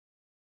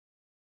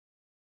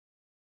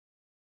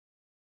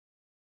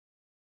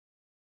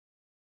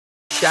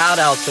shout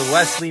out to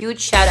Wesley. Huge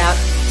shout out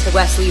to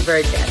Wesley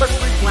Virgin.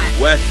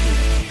 Wesley,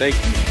 thank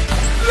you.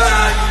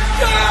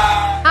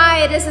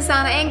 Hi, this is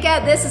Anna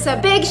Enka. This is a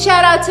big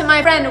shout out to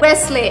my friend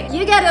Wesley.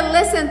 You gotta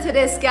listen to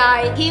this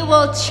guy. He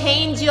will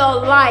change your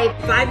life.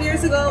 5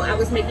 years ago, I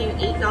was making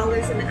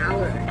 $8 an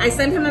hour. I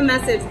sent him a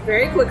message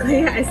very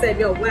quickly. I said,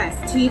 yo,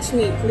 Wes, teach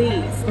me,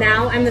 please.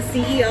 Now I'm the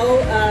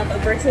CEO of a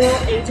virtual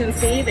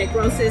agency that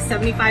grosses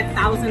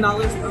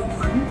 $75,000 per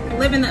month. I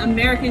live in the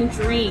American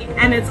dream,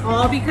 and it's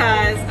all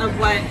because of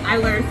what I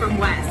learned from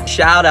Wes.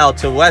 Shout out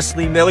to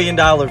Wesley $1 Million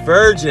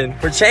Virgin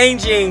for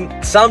changing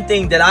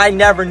something that I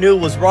never knew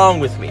was wrong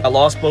with me. I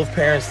lost both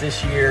parents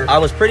this year. I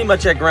was pretty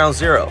much at ground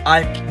zero.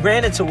 I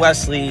ran into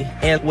Wesley,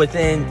 and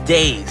within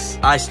days,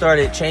 I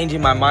started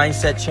changing my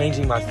mindset,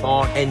 changing my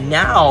thought, and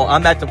now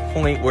I'm at the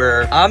point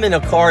where I'm in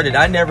a car that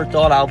I never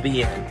thought I'll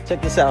be in.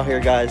 Check this out here,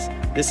 guys.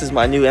 This is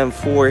my new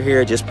M4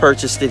 here. Just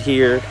purchased it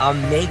here.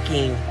 I'm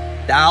making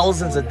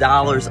thousands of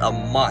dollars a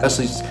month.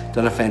 Wesley's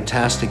done a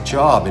fantastic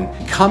job in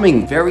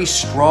becoming very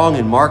strong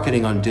in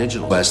marketing on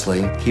digital.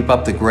 Wesley, keep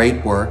up the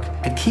great work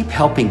and keep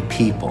helping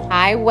people.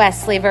 Hi,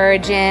 Wesley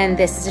Virgin.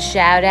 This is a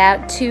shout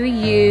out to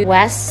you.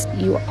 Wes,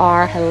 you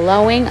are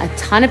helloing a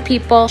ton of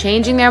people,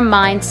 changing their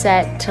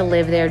mindset to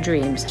live their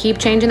dreams. Keep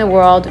changing the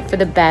world for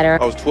the better.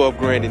 I was 12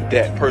 grand in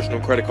debt,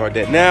 personal credit card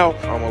debt. Now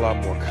I'm a lot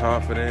more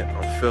confident.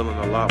 I'm feeling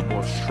a lot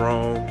more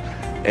strong.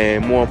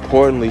 And more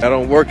importantly, I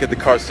don't work at the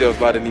car sales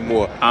lot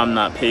anymore. I'm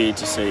not paid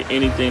to say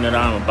anything that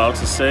I'm about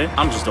to say.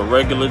 I'm just a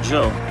regular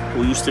Joe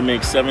who used to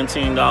make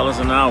 $17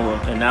 an hour,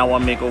 and now I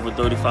make over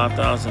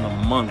 $35,000 a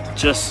month.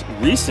 Just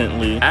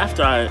recently,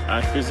 after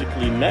I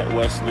physically met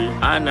Wesley,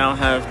 I now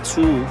have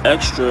 2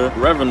 extra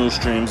revenue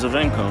streams of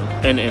income.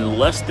 And in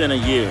less than a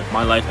year,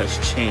 my life has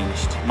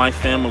changed. My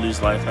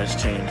family's life has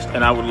changed.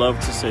 And I would love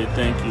to say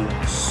thank you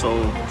so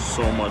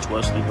much,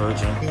 Wesley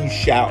Virgin. Huge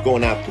shout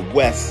going out to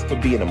Wes for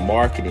being a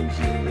marketing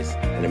genius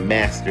and a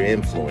master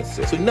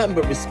influencer. So nothing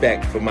but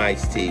respect for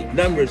Ice-T,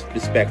 nothing but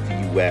respect to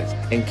you, Wes,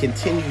 and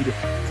continue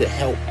to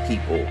help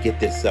people get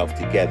themselves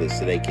together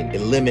so they can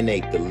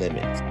eliminate the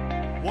limits.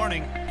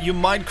 Warning, you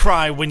might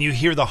cry when you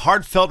hear the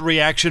heartfelt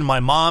reaction my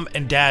mom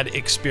and dad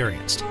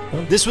experienced.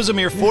 This was a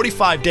mere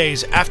 45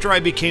 days after I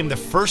became the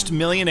first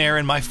millionaire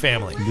in my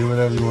family. Do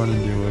whatever you want to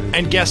do.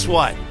 And guess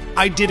what?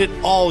 I did it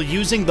all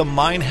using the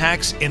mind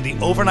hacks in the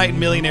overnight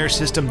millionaire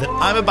system that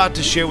I'm about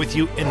to share with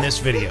you in this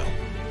video.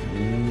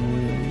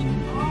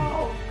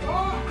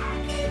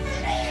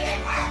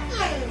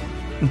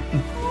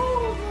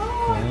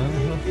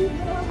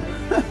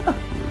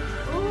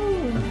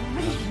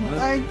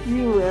 Thank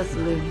you,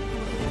 Wesley.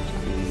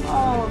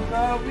 Oh,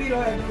 God, we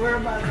don't have to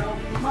worry about no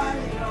money,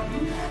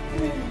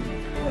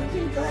 What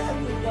you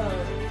glad we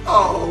done?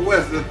 Oh,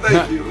 Wesley,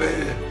 thank you,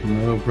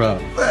 man. No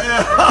problem.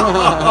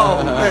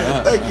 Oh,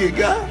 man, thank you,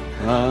 God.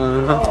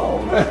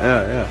 Oh,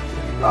 man.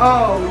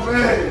 Oh,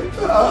 man.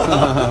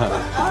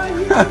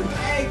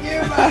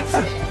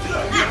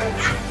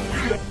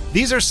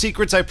 These are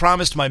secrets I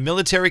promised my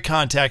military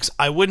contacts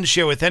I wouldn't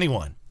share with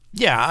anyone.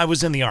 Yeah, I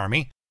was in the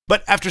Army,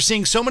 but after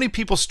seeing so many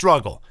people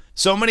struggle,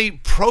 so many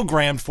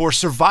programmed for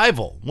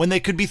survival when they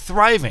could be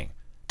thriving,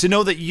 to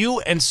know that you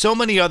and so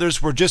many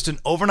others were just an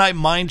overnight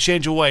mind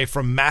change away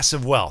from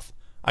massive wealth,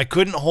 I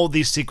couldn't hold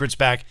these secrets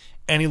back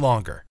any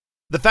longer.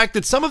 The fact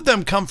that some of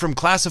them come from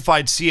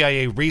classified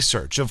CIA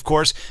research, of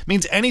course,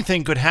 means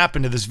anything could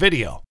happen to this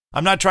video.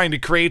 I'm not trying to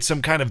create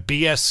some kind of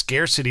BS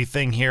scarcity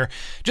thing here.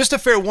 Just a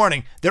fair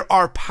warning, there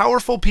are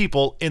powerful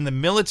people in the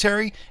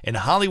military, in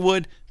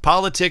Hollywood,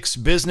 politics,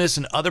 business,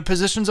 and other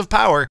positions of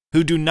power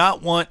who do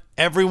not want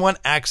everyone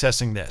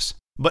accessing this.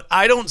 But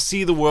I don't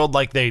see the world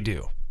like they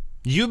do.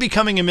 You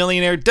becoming a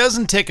millionaire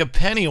doesn't take a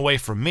penny away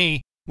from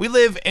me. We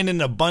live in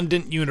an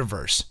abundant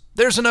universe.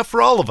 There's enough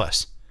for all of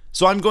us.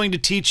 So I'm going to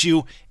teach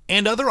you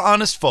and other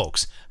honest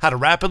folks how to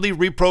rapidly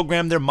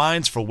reprogram their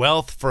minds for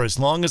wealth for as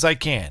long as I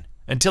can,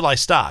 until I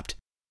stopped.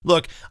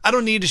 Look, I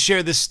don't need to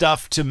share this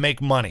stuff to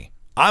make money.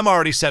 I'm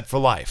already set for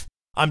life.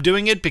 I'm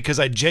doing it because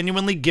I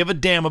genuinely give a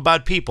damn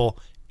about people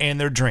and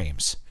their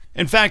dreams.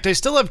 In fact, I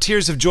still have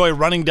tears of joy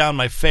running down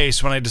my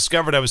face when I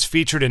discovered I was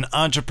featured in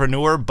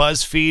Entrepreneur,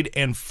 BuzzFeed,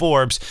 and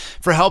Forbes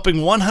for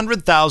helping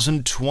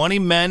 100,020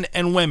 men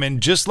and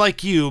women just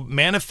like you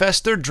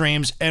manifest their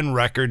dreams in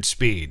record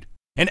speed.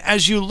 And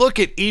as you look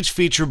at each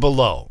feature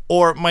below,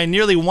 or my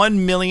nearly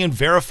 1 million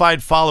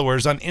verified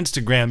followers on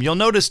Instagram, you'll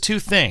notice 2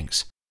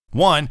 things.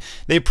 1,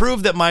 they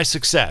prove that my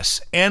success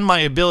and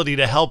my ability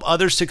to help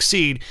others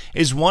succeed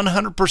is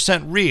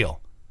 100% real.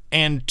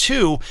 And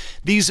 2,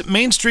 these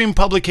mainstream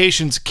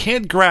publications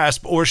can't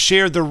grasp or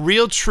share the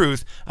real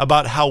truth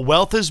about how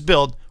wealth is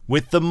built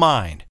with the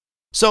mind.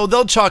 So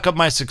they'll chalk up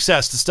my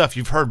success to stuff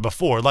you've heard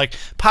before, like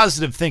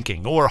positive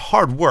thinking or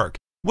hard work,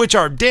 which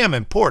are damn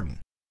important.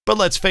 But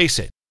let's face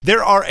it,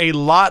 there are a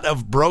lot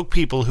of broke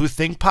people who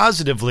think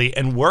positively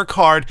and work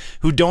hard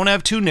who don't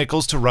have 2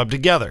 nickels to rub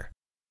together.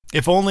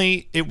 If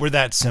only it were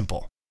that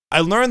simple. I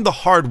learned the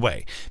hard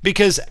way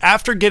because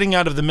after getting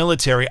out of the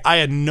military, I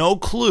had no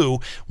clue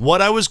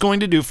what I was going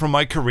to do for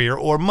my career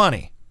or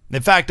money.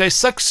 In fact, I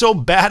sucked so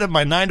bad at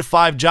my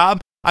 9-to-5 job,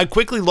 I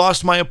quickly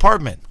lost my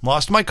apartment,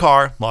 lost my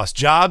car, lost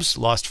jobs,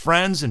 lost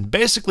friends, and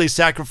basically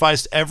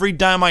sacrificed every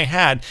dime I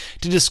had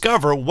to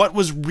discover what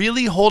was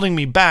really holding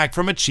me back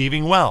from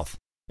achieving wealth.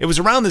 It was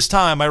around this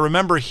time I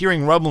remember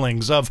hearing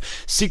rumblings of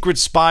secret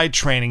spy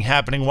training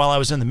happening while I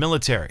was in the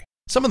military.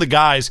 Some of the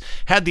guys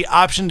had the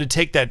option to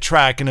take that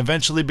track and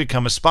eventually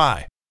become a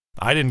spy.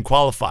 I didn't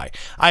qualify.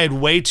 I had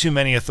way too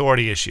many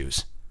authority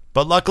issues.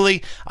 But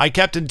luckily, I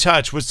kept in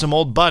touch with some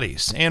old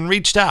buddies and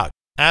reached out,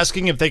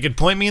 asking if they could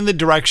point me in the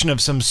direction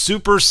of some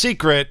super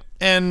secret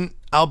and,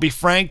 I'll be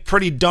frank,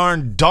 pretty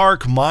darn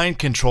dark mind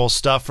control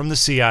stuff from the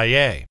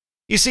CIA.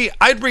 You see,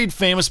 I'd read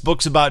famous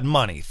books about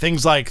money,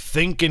 things like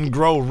Think and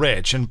Grow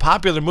Rich, and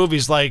popular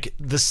movies like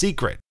The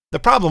Secret. The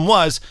problem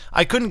was,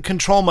 I couldn't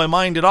control my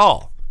mind at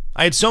all.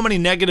 I had so many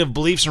negative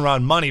beliefs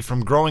around money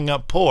from growing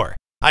up poor.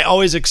 I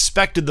always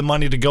expected the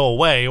money to go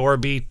away or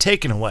be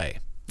taken away,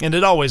 and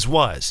it always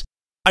was.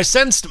 I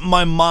sensed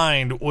my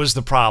mind was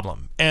the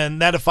problem,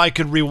 and that if I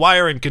could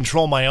rewire and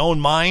control my own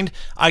mind,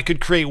 I could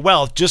create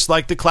wealth just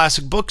like the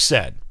classic book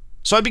said.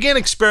 So I began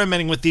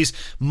experimenting with these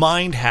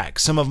mind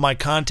hacks some of my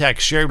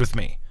contacts shared with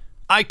me.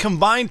 I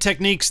combined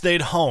techniques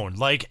they'd honed,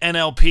 like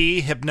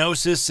NLP,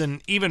 hypnosis,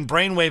 and even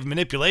brainwave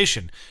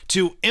manipulation,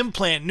 to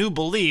implant new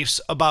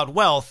beliefs about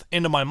wealth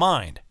into my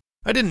mind.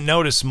 I didn't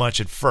notice much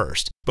at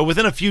first, but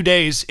within a few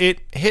days, it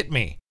hit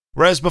me.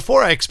 Whereas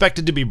before I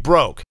expected to be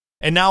broke,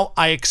 and now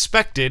I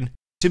expected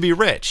to be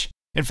rich.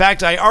 In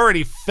fact, I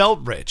already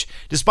felt rich,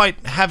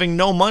 despite having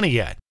no money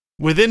yet.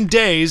 Within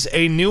days,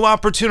 a new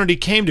opportunity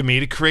came to me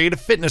to create a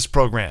fitness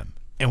program.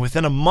 And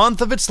within a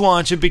month of its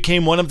launch, it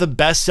became one of the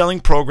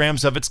best-selling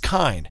programs of its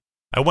kind.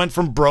 I went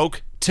from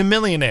broke to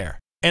millionaire,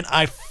 and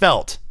I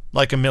felt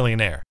like a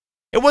millionaire.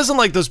 It wasn't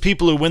like those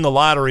people who win the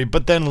lottery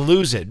but then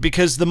lose it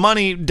because the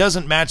money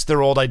doesn't match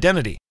their old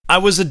identity. I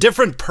was a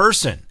different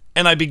person,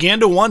 and I began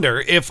to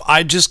wonder if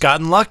I'd just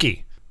gotten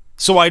lucky.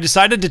 So I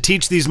decided to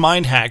teach these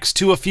mind hacks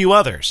to a few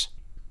others.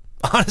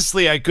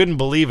 Honestly, I couldn't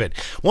believe it.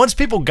 Once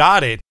people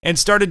got it and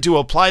started to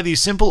apply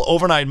these simple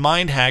overnight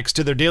mind hacks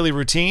to their daily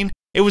routine,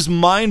 it was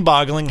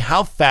mind-boggling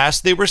how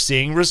fast they were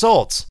seeing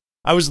results.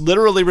 I was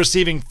literally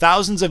receiving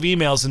thousands of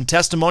emails and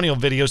testimonial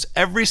videos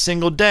every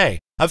single day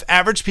of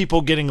average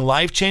people getting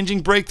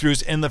life-changing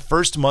breakthroughs in the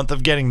first month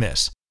of getting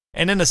this.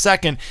 And in a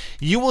second,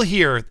 you will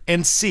hear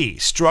and see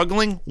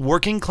struggling,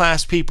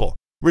 working-class people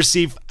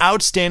receive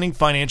outstanding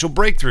financial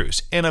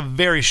breakthroughs in a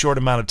very short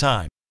amount of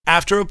time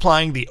after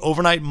applying the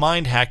overnight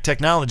mind hack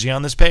technology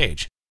on this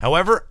page.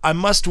 However, I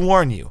must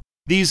warn you,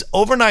 these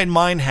overnight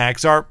mind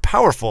hacks are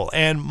powerful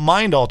and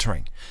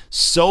mind-altering.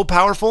 So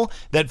powerful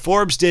that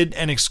Forbes did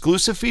an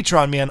exclusive feature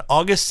on me on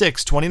August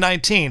 6,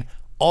 2019,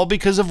 all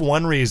because of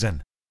one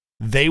reason.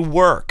 They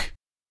work.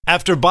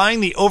 After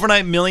buying the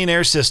Overnight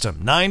Millionaire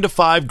System,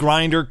 9-to-5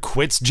 grinder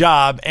quits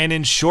job, and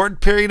in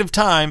short period of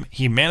time,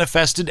 he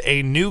manifested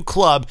a new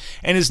club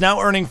and is now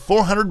earning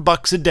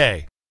 $400 a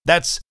day.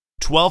 That's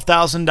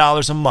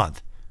 $12,000 a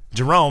month.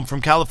 Jerome from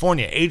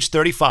California, age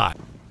 35.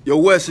 Yo,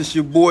 Wes, it's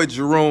your boy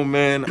Jerome,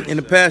 man. In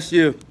the past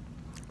year,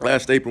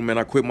 last April, man,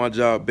 I quit my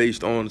job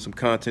based on some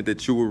content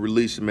that you were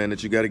releasing, man,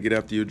 that you got to get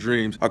after your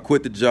dreams. I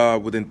quit the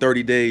job within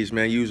 30 days,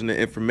 man, using the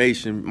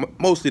information,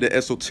 mostly the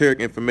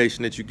esoteric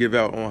information that you give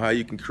out on how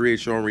you can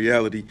create your own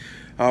reality.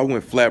 I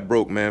went flat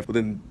broke, man.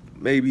 Within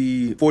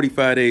maybe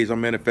 45 days, I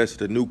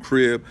manifested a new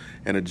crib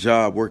and a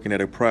job working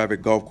at a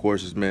private golf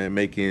courses, man,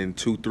 making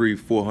 $200, $300,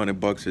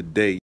 $400 a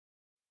day.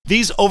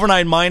 These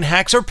overnight mind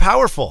hacks are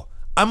powerful.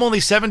 I'm only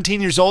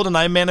 17 years old and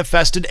I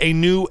manifested a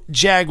new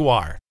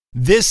Jaguar.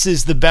 This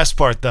is the best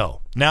part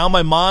though. Now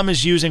my mom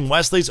is using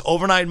Wesley's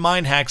overnight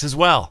mind hacks as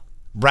well.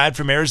 Brad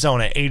from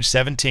Arizona, age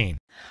 17.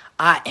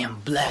 I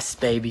am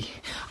blessed, baby.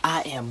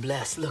 I am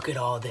blessed. Look at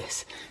all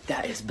this.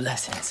 That is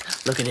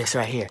blessings. Look at this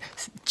right here.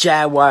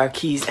 Jaguar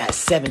keys at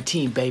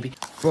 17, baby.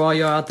 For all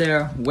y'all out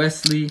there,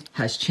 Wesley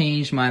has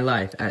changed my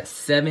life at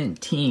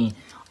 17.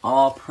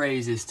 All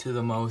praises to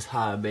the Most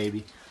High,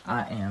 baby.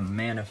 I am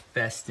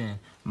manifesting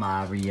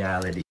my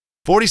reality.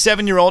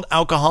 47-year-old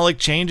alcoholic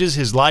changes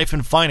his life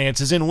and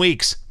finances in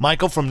weeks.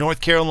 Michael from North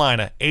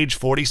Carolina, age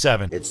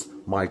 47. It's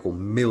Michael, $1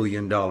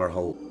 million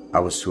hope. I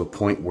was to a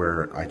point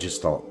where I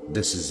just thought,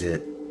 this is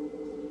it.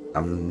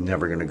 I'm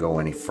never going to go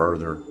any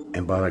further.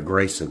 And by the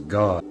grace of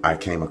God, I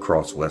came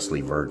across Wesley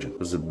Virgin. It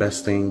was the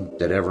best thing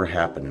that ever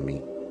happened to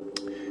me.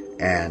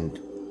 And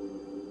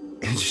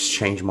it just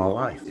changed my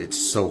life. It's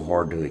so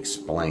hard to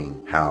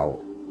explain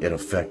how it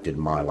affected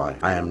my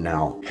life. I am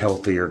now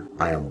healthier,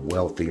 I am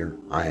wealthier,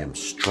 I am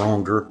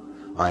stronger,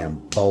 I am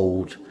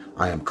bold,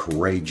 I am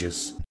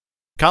courageous.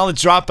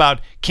 College dropout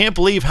can't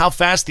believe how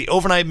fast the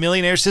overnight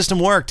millionaire system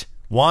worked.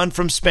 Juan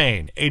from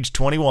Spain, age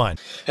 21.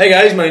 Hey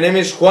guys, my name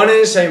is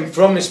Juanes, I'm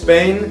from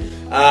Spain,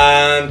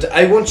 and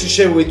I want to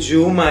share with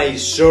you my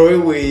story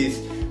with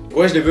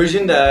Wesley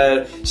Virgin,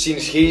 that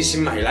since he's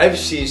in my life,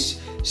 since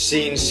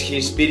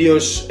his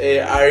videos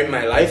are in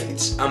my life,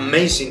 it's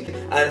amazing.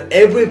 And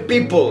every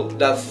people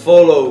that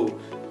follow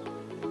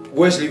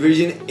Wesley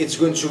Virgin, it's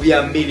going to be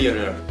a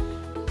millionaire.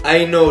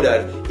 I know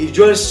that if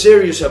you are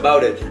serious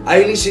about it,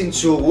 I listen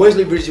to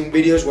Wesley Virgin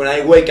videos when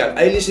I wake up.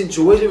 I listen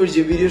to Wesley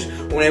Virgin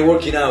videos when I'm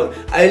working out.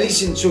 I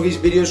listen to his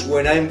videos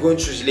when I'm going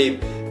to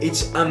sleep.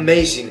 It's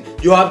amazing.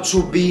 You have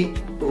to be,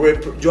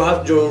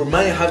 your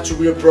mind have to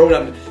be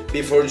reprogrammed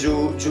before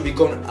you to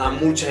become a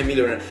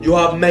multi-millionaire. You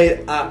have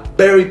made a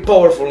very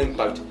powerful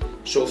impact.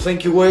 So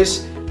thank you,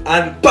 Wes,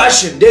 and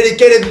passion,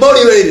 dedicated,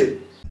 motivated.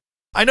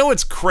 I know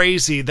it's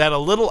crazy that a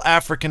little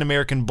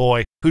African-American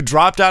boy who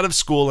dropped out of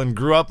school and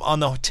grew up on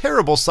the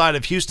terrible side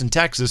of Houston,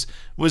 Texas,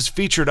 was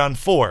featured on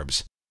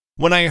Forbes.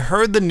 When I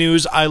heard the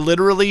news, I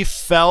literally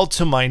fell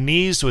to my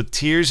knees with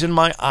tears in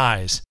my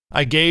eyes.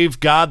 I gave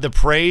God the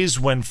praise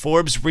when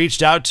Forbes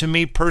reached out to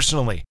me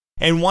personally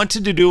and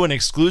wanted to do an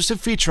exclusive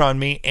feature on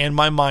me and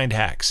my mind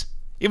hacks,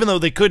 even though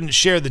they couldn't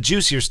share the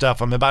juicier stuff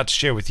I'm about to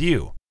share with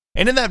you.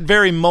 And in that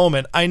very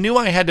moment, I knew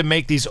I had to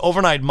make these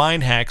overnight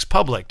mind hacks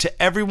public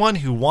to everyone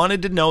who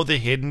wanted to know the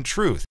hidden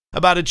truth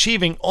about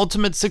achieving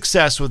ultimate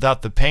success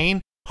without the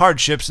pain,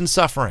 hardships, and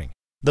suffering.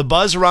 The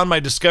buzz around my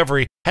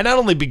discovery had not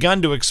only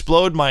begun to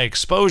explode my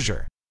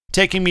exposure,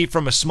 taking me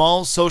from a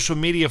small social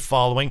media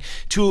following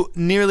to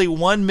nearly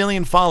 1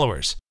 million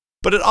followers,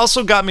 but it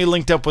also got me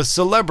linked up with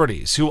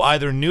celebrities who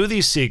either knew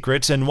these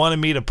secrets and wanted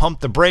me to pump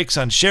the brakes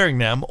on sharing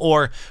them,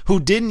 or who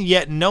didn't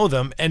yet know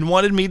them and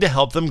wanted me to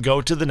help them go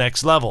to the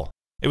next level.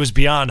 It was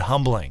beyond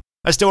humbling.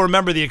 I still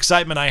remember the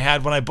excitement I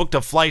had when I booked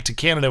a flight to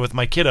Canada with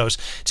my kiddos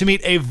to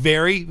meet a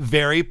very,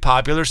 very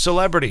popular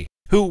celebrity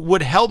who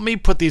would help me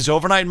put these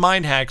overnight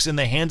mind hacks in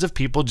the hands of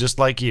people just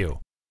like you.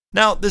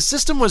 Now, the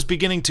system was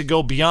beginning to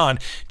go beyond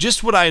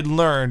just what I had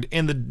learned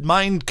in the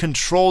mind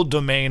control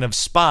domain of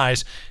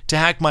spies to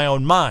hack my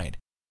own mind.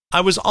 I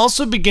was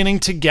also beginning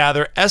to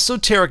gather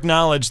esoteric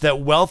knowledge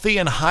that wealthy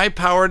and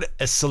high-powered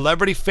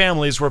celebrity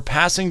families were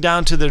passing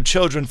down to their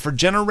children for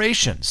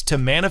generations to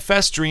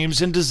manifest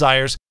dreams and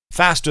desires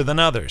faster than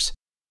others.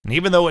 And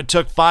even though it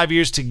took 5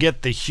 years to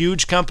get the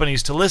huge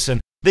companies to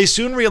listen, they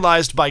soon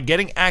realized by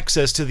getting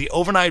access to the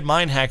overnight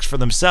mind hacks for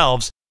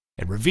themselves,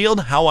 it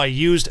revealed how I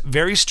used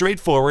very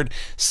straightforward,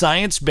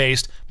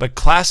 science-based, but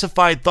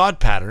classified thought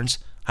patterns,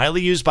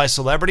 highly used by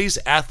celebrities,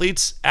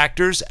 athletes,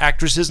 actors,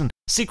 actresses, and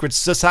secret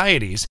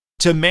societies,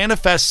 to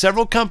manifest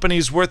several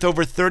companies worth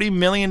over $30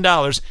 million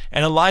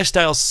and a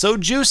lifestyle so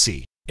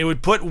juicy, it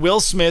would put Will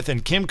Smith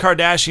and Kim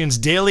Kardashian's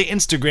daily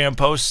Instagram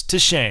posts to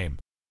shame.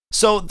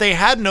 So they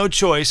had no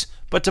choice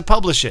but to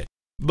publish it,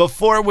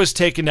 before it was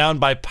taken down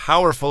by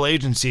powerful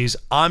agencies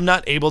I'm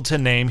not able to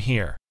name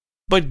here.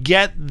 But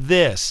get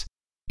this.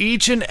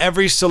 Each and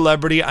every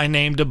celebrity I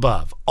named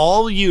above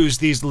all use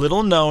these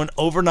little-known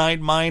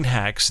overnight mind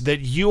hacks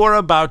that you are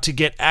about to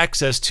get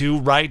access to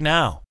right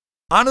now.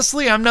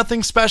 Honestly, I'm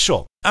nothing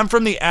special. I'm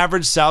from the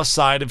average south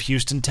side of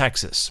Houston,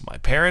 Texas. My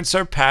parents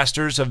are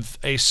pastors of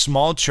a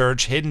small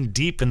church hidden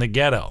deep in the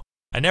ghetto.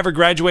 I never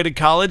graduated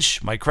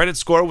college, my credit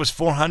score was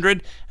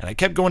 400, and I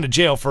kept going to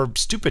jail for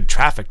stupid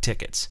traffic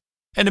tickets.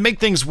 And to make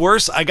things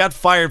worse, I got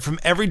fired from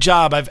every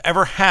job I've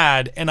ever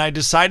had, and I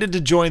decided to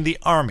join the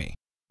Army,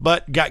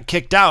 but got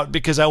kicked out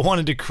because I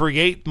wanted to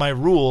create my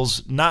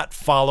rules, not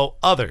follow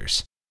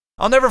others.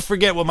 I'll never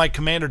forget what my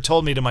commander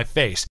told me to my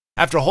face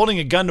after holding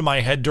a gun to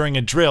my head during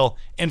a drill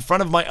in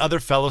front of my other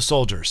fellow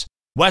soldiers.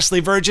 Wesley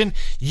Virgin,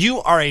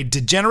 you are a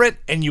degenerate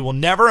and you will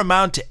never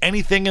amount to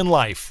anything in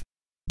life.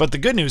 But the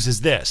good news is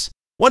this.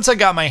 Once I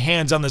got my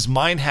hands on this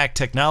mind hack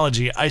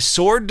technology, I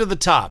soared to the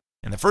top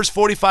in the first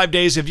 45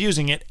 days of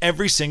using it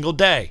every single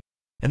day.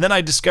 And then I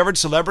discovered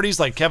celebrities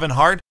like Kevin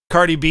Hart,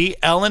 Cardi B,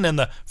 Ellen, and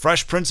the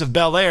Fresh Prince of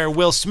Bel-Air,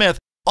 Will Smith,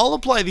 all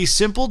apply these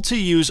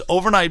simple-to-use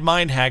overnight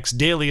mind hacks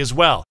daily as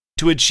well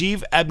to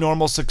achieve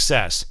abnormal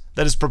success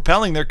that is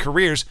propelling their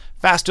careers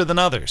faster than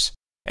others.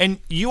 And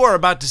you are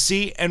about to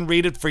see and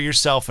read it for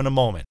yourself in a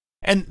moment.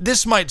 And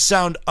this might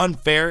sound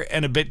unfair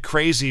and a bit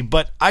crazy,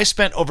 but I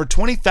spent over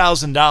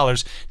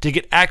 $20,000 to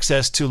get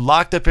access to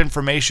locked up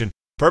information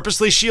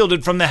purposely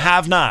shielded from the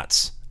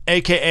have-nots,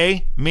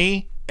 aka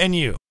me and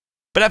you.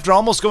 But after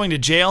almost going to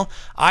jail,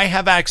 I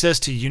have access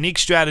to unique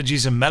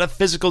strategies and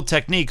metaphysical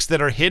techniques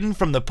that are hidden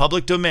from the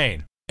public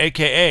domain,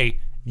 aka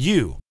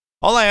you.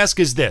 All I ask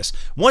is this: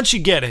 once you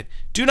get it,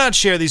 do not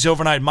share these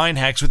overnight mind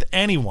hacks with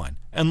anyone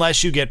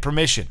unless you get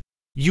permission.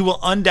 You will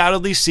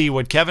undoubtedly see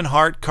what Kevin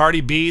Hart, Cardi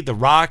B, The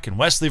Rock, and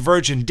Wesley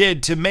Virgin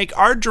did to make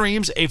our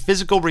dreams a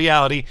physical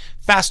reality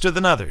faster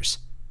than others.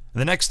 In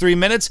the next 3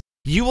 minutes,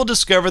 you will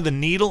discover the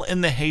needle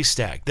in the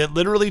haystack that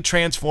literally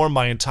transformed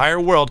my entire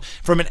world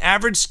from an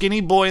average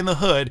skinny boy in the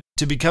hood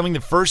to becoming the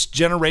first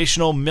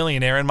generational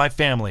millionaire in my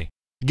family.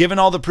 Given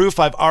all the proof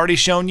I've already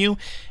shown you,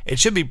 it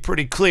should be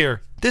pretty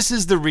clear this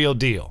is the real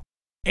deal.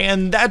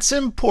 And that's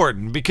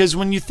important because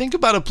when you think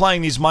about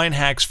applying these mind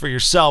hacks for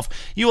yourself,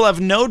 you will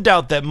have no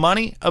doubt that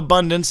money,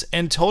 abundance,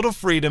 and total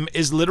freedom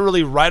is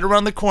literally right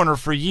around the corner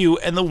for you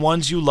and the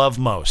ones you love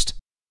most.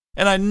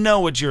 And I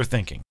know what you're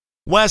thinking.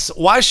 Wes,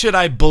 why should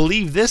I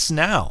believe this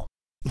now?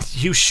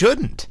 You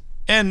shouldn't.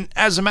 And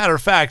as a matter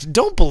of fact,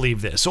 don't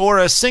believe this or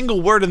a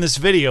single word in this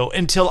video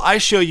until I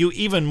show you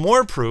even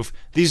more proof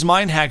these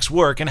mind hacks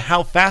work and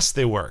how fast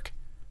they work.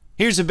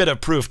 Here's a bit of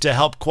proof to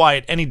help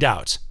quiet any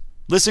doubts.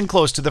 Listen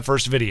close to the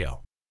first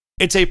video.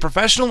 It's a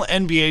professional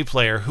NBA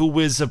player who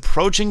was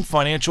approaching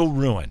financial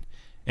ruin.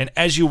 And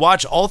as you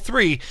watch all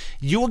three,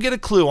 you will get a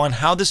clue on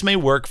how this may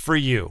work for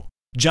you.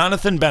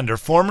 Jonathan Bender,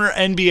 former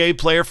NBA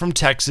player from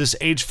Texas,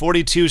 age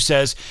 42,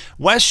 says,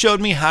 Wes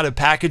showed me how to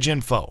package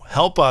info,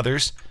 help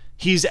others.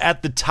 He's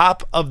at the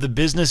top of the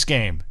business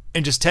game.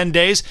 In just 10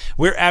 days,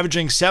 we're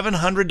averaging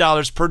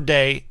 $700 per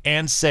day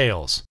and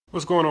sales.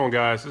 What's going on,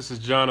 guys? This is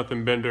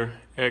Jonathan Bender,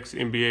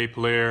 ex-NBA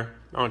player,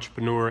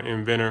 entrepreneur,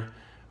 inventor.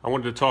 I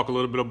wanted to talk a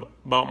little bit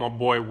about my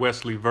boy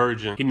Wesley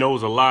Virgin. He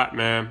knows a lot,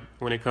 man,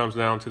 when it comes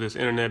down to this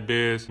internet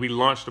biz. We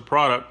launched the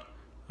product.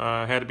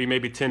 Had to be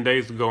maybe 10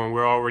 days ago, and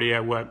we're already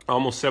at, what,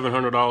 almost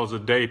 $700 a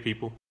day,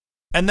 people.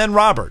 And then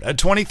Robert, a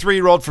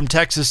 23-year-old from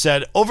Texas,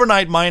 said,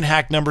 overnight mind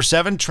hack number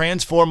 7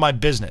 transformed my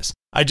business.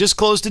 I just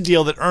closed a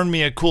deal that earned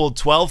me a cool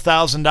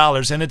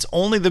 $12,000, and it's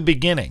only the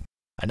beginning.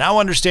 I now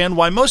understand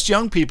why most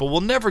young people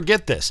will never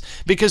get this,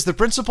 because the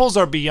principles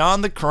are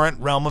beyond the current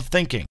realm of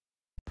thinking.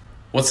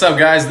 What's up,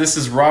 guys? This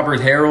is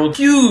Robert Harold.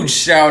 Huge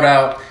shout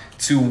out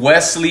to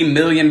Wesley, $1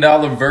 Million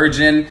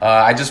Virgin.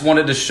 I just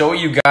wanted to show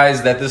you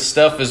guys that this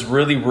stuff is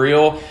really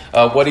real.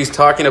 What he's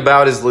talking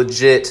about is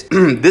legit.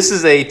 This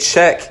is a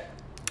check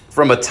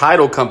from a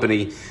title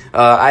company.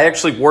 I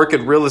actually work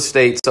in real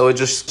estate, so it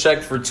just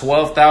checked for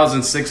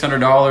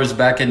 $12,600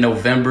 back in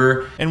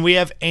November. And we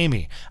have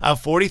Amy, a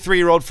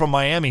 43-year-old from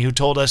Miami, who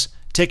told us,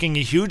 taking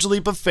a huge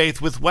leap of faith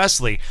with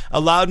Wesley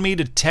allowed me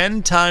to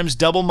 10 times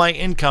double my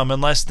income in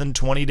less than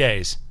 20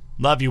 days.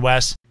 Love you,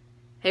 Wes.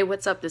 Hey,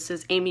 what's up? This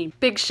is Amy.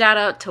 Big shout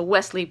out to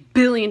Wesley, $1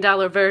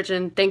 Billion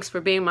Virgin. Thanks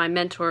for being my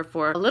mentor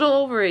for a little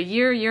over a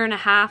year and a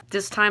half.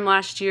 This time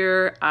last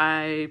year,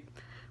 I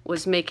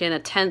was making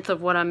 1/10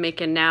 of what I'm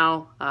making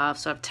now.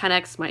 So I've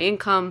 10x my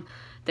income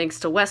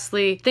thanks to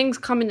Wesley. Things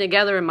coming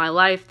together in my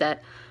life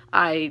that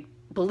I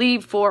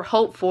believed for,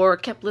 hoped for,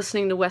 kept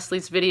listening to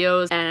Wesley's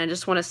videos. And I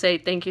just want to say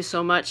thank you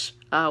so much,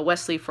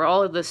 Wesley, for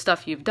all of the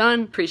stuff you've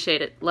done.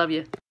 Appreciate it. Love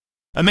you.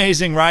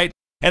 Amazing, right?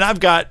 And I've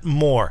got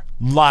more,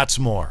 lots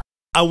more.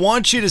 I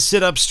want you to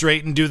sit up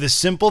straight and do the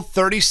simple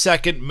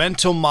 30-second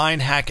mental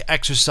mind hack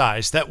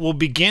exercise that will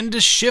begin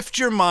to shift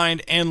your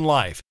mind and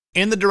life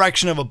in the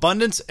direction of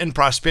abundance and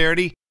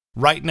prosperity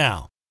right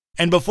now.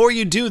 And before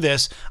you do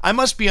this, I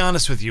must be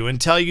honest with you and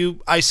tell you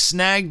I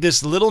snagged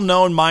this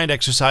little-known mind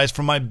exercise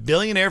from my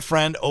billionaire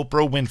friend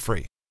Oprah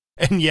Winfrey.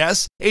 And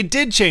yes, it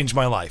did change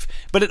my life,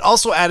 but it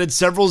also added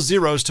several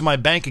zeros to my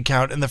bank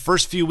account in the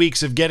first few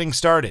weeks of getting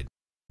started.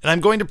 And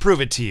I'm going to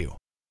prove it to you.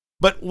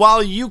 But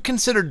while you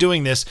consider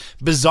doing this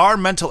bizarre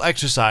mental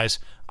exercise,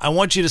 I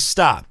want you to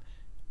stop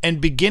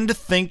and begin to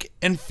think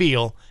and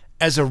feel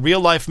as a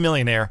real-life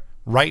millionaire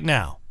right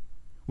now.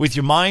 With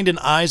your mind and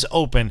eyes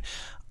open,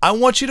 I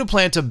want you to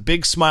plant a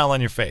big smile on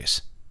your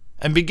face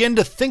and begin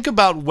to think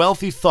about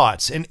wealthy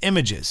thoughts and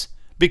images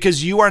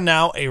because you are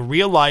now a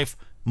real-life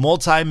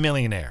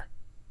multi-millionaire.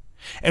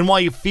 And while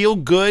you feel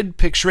good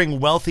picturing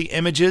wealthy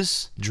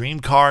images, dream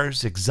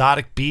cars,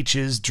 exotic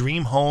beaches,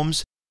 dream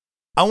homes,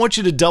 I want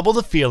you to double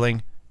the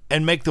feeling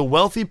and make the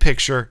wealthy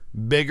picture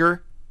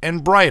bigger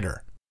and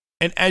brighter.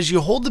 And as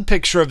you hold the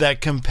picture of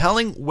that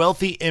compelling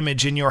wealthy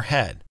image in your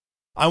head,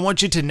 I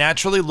want you to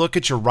naturally look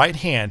at your right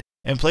hand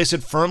and place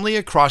it firmly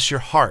across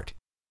your heart.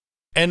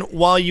 And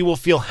while you will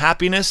feel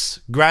happiness,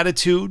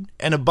 gratitude,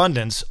 and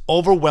abundance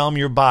overwhelm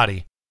your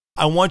body,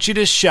 I want you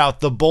to shout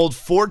the bold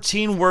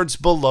 14 words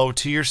below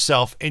to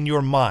yourself in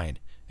your mind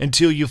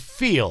until you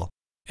feel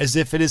as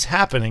if it is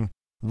happening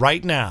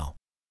right now.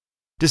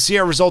 To see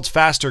our results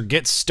faster,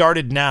 get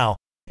started now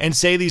and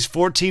say these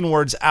 14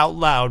 words out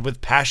loud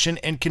with passion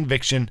and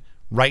conviction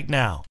right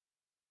now.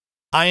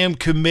 I am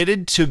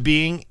committed to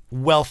being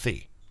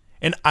wealthy,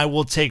 and I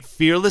will take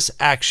fearless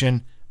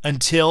action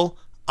until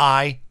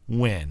I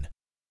win.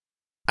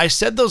 I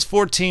said those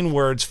 14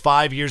 words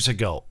 5 years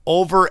ago,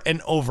 over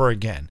and over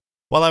again,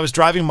 while I was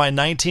driving my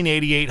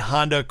 1988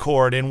 Honda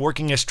Accord and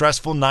working a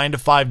stressful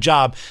 9-to-5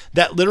 job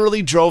that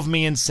literally drove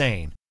me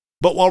insane.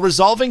 But while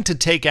resolving to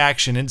take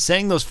action and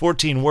saying those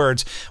 14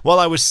 words while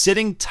I was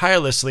sitting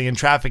tirelessly in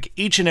traffic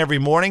each and every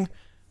morning,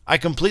 I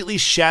completely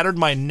shattered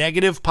my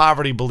negative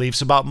poverty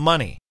beliefs about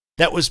money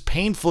that was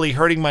painfully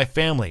hurting my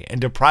family and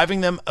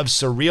depriving them of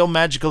surreal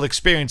magical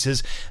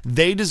experiences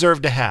they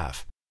deserve to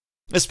have.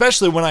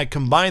 Especially when I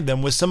combined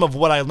them with some of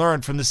what I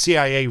learned from the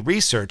CIA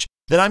research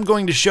that I'm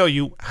going to show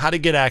you how to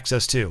get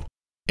access to.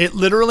 It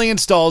literally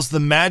installs the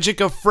magic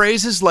of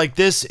phrases like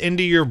this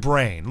into your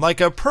brain,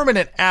 like a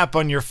permanent app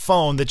on your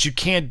phone that you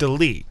can't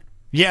delete.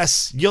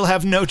 Yes, you'll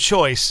have no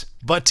choice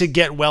but to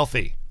get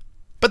wealthy.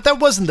 But that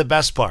wasn't the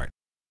best part.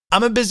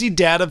 I'm a busy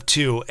dad of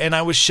 2, and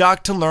I was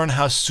shocked to learn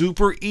how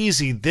super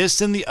easy this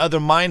and the other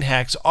mind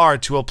hacks are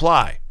to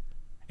apply.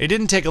 It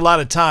didn't take a lot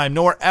of time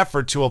nor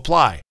effort to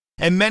apply,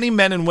 and many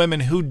men and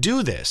women who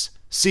do this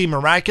see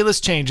miraculous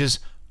changes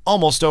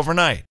almost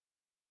overnight.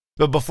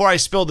 But before I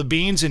spill the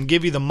beans and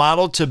give you the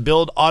model to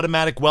build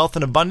automatic wealth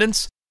and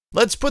abundance,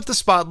 let's put the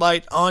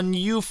spotlight on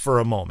you for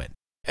a moment.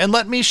 And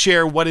let me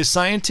share what is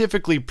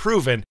scientifically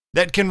proven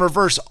that can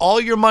reverse all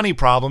your money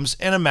problems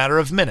in a matter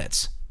of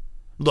minutes.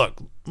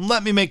 Look,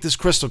 let me make this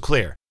crystal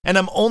clear, and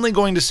I'm only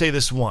going to say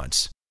this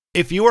once.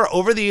 If you are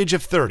over the age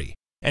of 30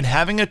 and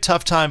having a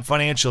tough time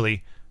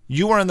financially,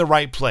 you are in the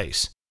right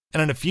place.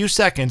 And in a few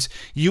seconds,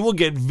 you will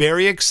get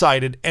very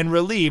excited and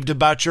relieved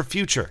about your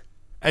future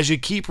as you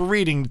keep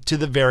reading to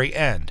the very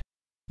end.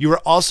 You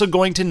are also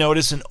going to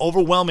notice an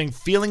overwhelming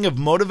feeling of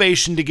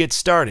motivation to get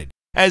started,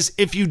 as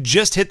if you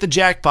just hit the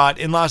jackpot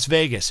in Las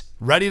Vegas,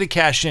 ready to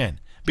cash in,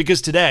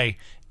 because today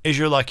is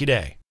your lucky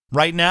day.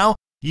 Right now,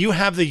 you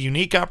have the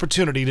unique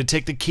opportunity to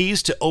take the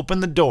keys to open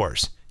the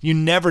doors you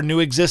never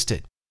knew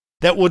existed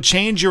that will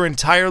change your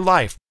entire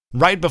life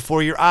right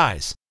before your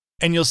eyes,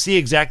 and you'll see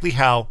exactly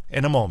how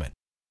in a moment.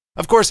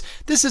 Of course,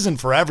 this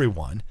isn't for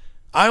everyone.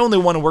 I only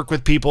want to work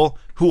with people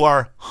who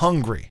are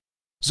hungry.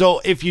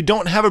 So if you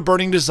don't have a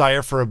burning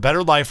desire for a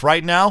better life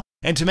right now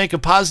and to make a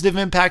positive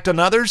impact on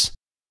others,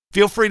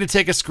 feel free to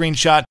take a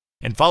screenshot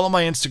and follow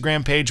my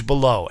Instagram page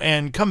below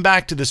and come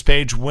back to this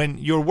page when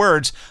your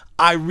words,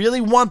 "I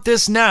really want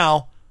this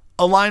now,"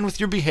 align with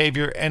your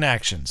behavior and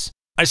actions.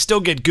 I still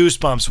get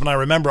goosebumps when I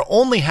remember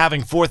only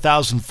having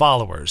 4,000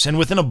 followers, and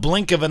within a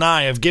blink of an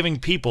eye of giving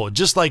people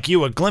just like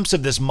you a glimpse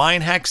of this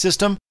mind hack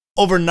system,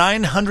 over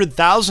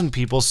 900,000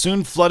 people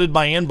soon flooded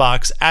my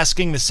inbox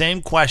asking the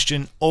same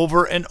question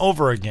over and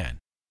over again.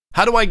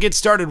 How do I get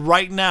started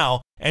right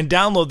now and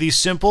download these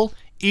simple,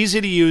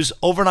 easy-to-use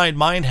overnight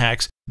mind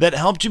hacks that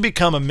helped you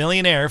become a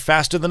millionaire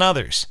faster than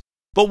others?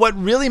 But what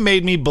really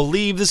made me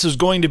believe this was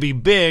going to be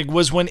big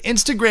was when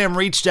Instagram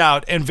reached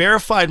out and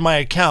verified my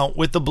account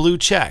with the blue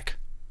check.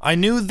 I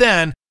knew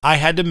then I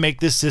had to make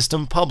this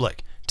system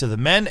public to the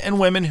men and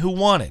women who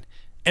want it,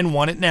 and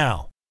want it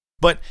now.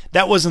 But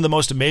that wasn't the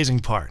most amazing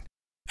part.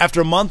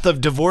 After a month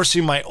of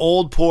divorcing my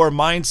old poor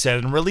mindset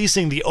and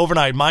releasing the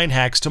overnight mind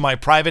hacks to my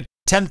private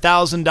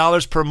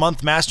 $10,000 per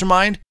month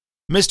mastermind,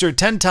 Mr.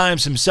 10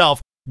 Times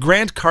himself,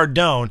 Grant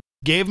Cardone,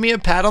 gave me a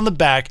pat on the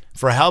back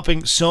for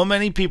helping so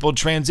many people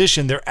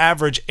transition their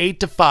average 8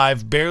 to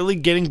 5 barely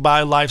getting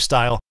by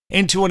lifestyle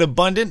into an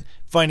abundant,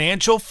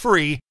 financial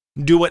free,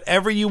 do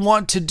whatever you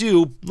want to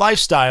do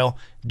lifestyle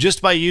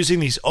just by using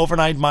these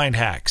overnight mind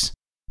hacks.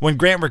 When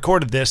Grant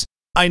recorded this,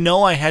 I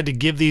know I had to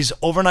give these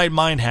overnight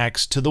mind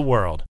hacks to the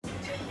world.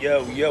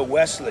 Yo,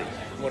 Wesley,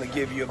 I want to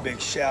give you a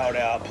big shout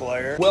out,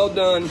 player. Well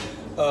done,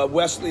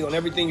 Wesley, on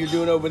everything you're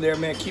doing over there,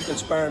 man. Keep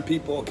inspiring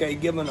people, okay?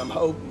 Giving them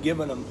hope, get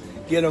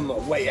them a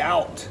way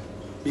out.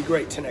 Be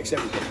great, 10x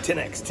everything.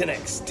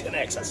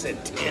 10x. I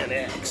said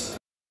 10x.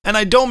 And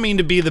I don't mean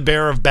to be the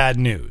bearer of bad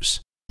news,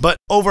 but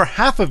over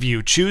half of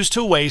you choose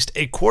to waste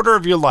a quarter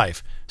of your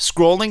life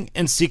scrolling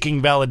and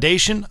seeking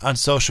validation on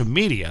social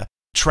media,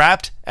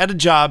 trapped at a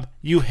job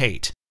you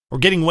hate, or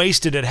getting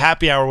wasted at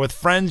happy hour with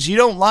friends you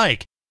don't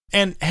like,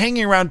 and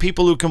hanging around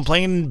people who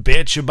complain and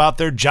bitch about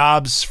their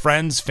jobs,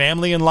 friends,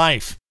 family, and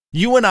life.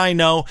 You and I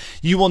know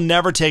you will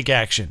never take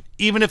action,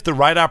 even if the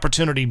right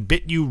opportunity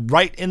bit you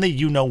right in the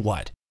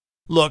you-know-what.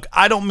 Look,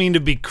 I don't mean to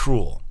be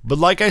cruel, but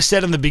like I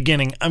said in the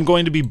beginning, I'm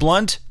going to be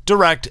blunt,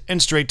 direct,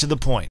 and straight to the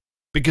point,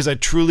 because I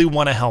truly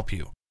want to help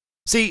you.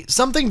 See,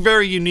 something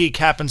very unique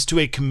happens to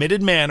a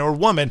committed man or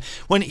woman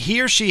when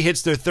he or she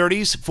hits their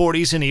 30s,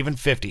 40s, and even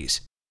 50s.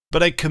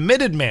 But a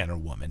committed man or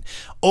woman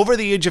over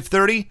the age of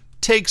 30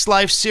 takes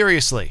life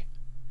seriously.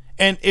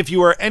 And if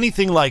you are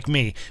anything like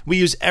me, we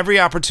use every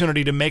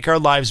opportunity to make our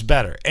lives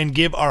better and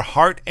give our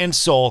heart and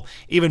soul,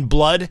 even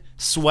blood,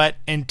 sweat,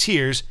 and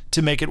tears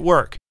to make it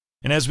work.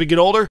 And as we get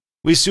older,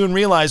 we soon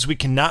realize we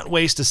cannot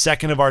waste a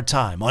second of our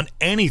time on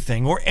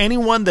anything or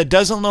anyone that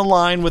doesn't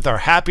align with our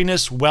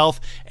happiness, wealth,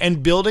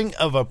 and building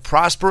of a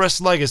prosperous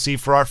legacy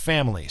for our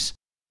families.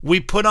 We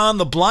put on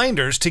the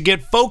blinders to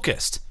get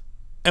focused.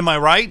 Am I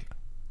right?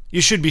 You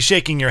should be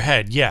shaking your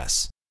head,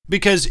 yes.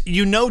 Because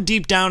you know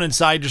deep down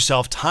inside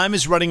yourself time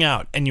is running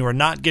out and you are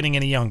not getting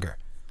any younger.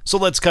 So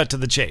let's cut to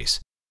the chase.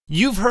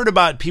 You've heard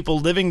about people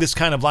living this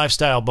kind of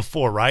lifestyle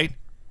before, right?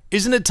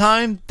 Isn't it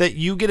time that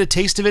you get a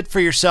taste of it for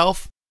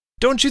yourself?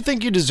 Don't you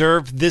think you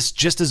deserve this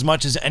just as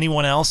much as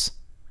anyone else?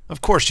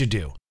 Of course you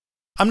do.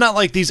 I'm not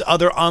like these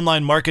other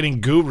online marketing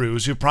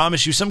gurus who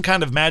promise you some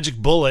kind of magic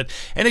bullet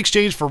in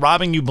exchange for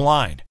robbing you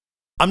blind.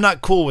 I'm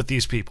not cool with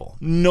these people.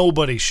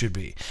 Nobody should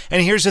be.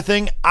 And here's the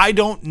thing, I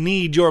don't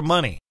need your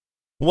money.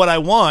 What I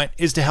want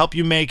is to help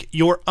you make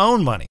your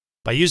own money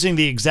by using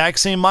the exact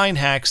same mind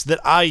hacks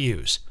that I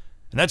use.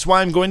 And that's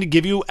why I'm going to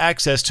give you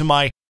access to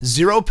my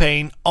zero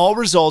pain, all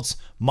results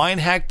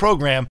mind hack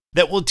program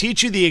that will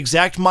teach you the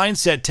exact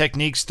mindset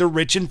techniques the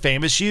rich and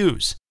famous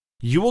use.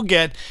 You will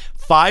get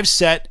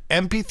 5-set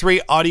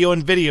MP3 audio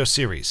and video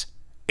series,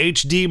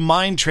 HD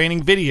mind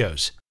training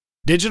videos,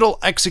 digital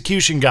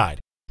execution guide,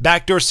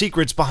 backdoor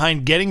secrets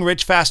behind getting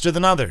rich faster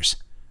than others,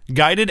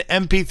 guided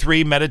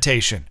MP3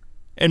 meditation,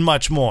 and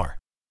much more.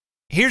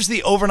 Here's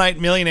the Overnight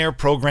Millionaire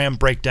Program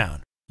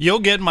breakdown. You'll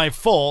get my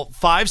full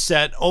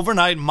 5-set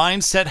Overnight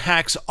Mindset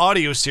Hacks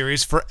audio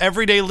series for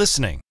everyday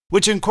listening,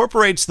 which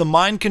incorporates the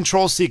mind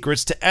control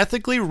secrets to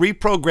ethically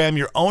reprogram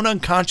your own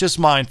unconscious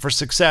mind for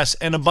success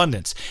and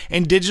abundance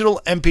in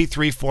digital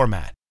MP3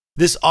 format.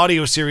 This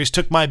audio series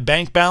took my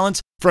bank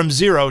balance from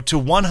 $0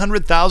 to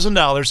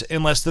 $100,000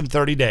 in less than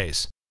 30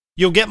 days.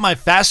 You'll get my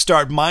Fast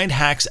Start Mind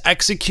Hacks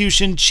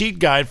Execution Cheat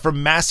Guide for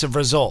massive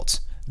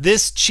results.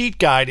 This cheat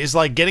guide is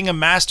like getting a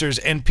master's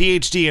and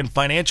PhD in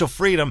financial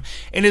freedom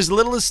in as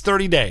little as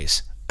 30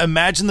 days.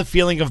 Imagine the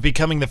feeling of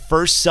becoming the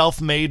first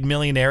self-made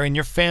millionaire in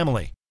your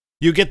family.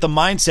 You get the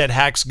Mindset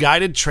Hacks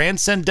Guided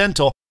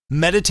Transcendental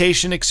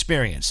Meditation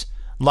Experience,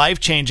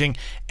 life-changing,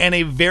 and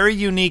a very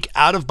unique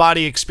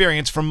out-of-body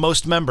experience for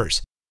most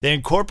members. They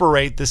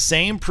incorporate the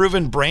same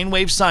proven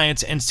brainwave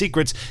science and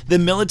secrets the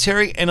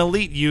military and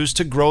elite use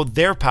to grow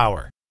their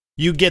power.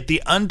 You get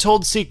the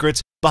untold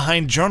secrets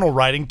behind journal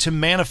writing to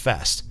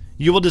manifest.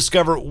 You will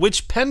discover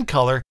which pen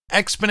color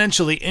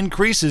exponentially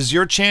increases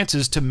your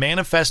chances to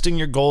manifesting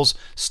your goals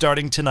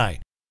starting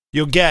tonight.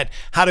 You'll get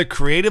how to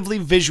creatively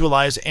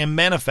visualize and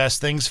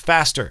manifest things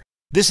faster.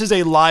 This is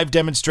a live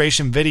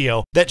demonstration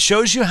video that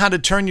shows you how to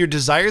turn your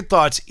desired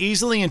thoughts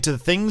easily into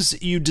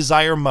things you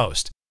desire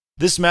most.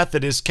 This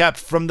method is kept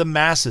from the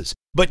masses,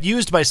 but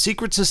used by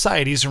secret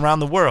societies around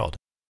the world.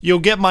 You'll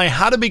get my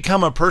How to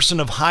Become a Person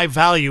of High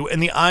Value in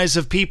the Eyes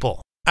of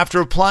People.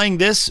 After applying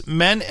this,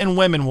 men and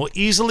women will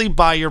easily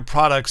buy your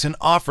products and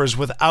offers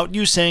without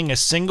you saying a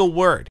single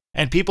word,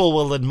 and people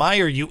will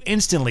admire you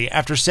instantly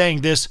after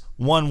saying this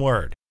one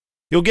word.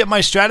 You'll get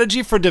my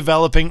strategy for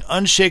developing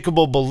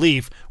unshakable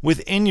belief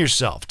within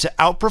yourself to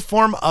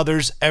outperform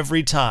others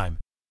every time.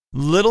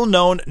 Little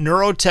known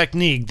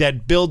neurotechnique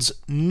that builds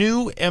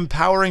new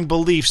empowering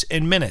beliefs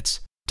in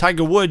minutes.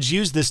 Tiger Woods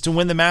used this to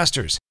win the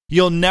Masters.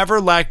 You'll never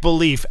lack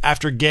belief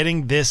after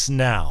getting this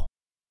now.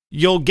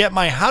 You'll get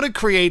my How to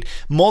Create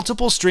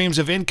Multiple Streams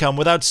of Income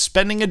Without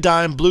Spending a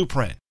Dime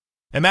blueprint.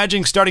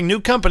 Imagine starting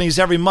new companies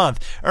every month,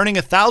 earning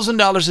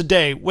 $1,000 a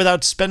day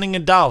without spending a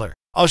dollar.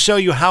 I'll show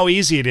you how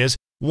easy it is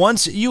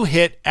once you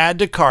hit Add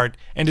to Cart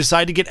and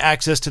decide to get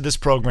access to this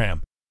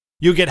program.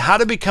 You'll get How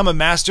to Become a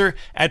Master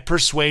at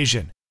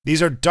Persuasion.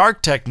 These are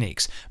dark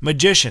techniques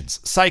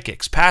magicians,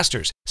 psychics,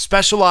 pastors,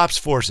 special ops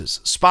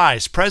forces,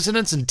 spies,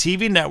 presidents, and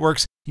TV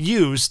networks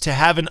use to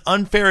have an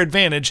unfair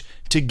advantage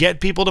to get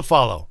people to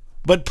follow.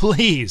 But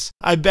please,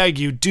 I beg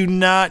you, do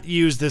not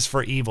use this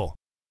for evil.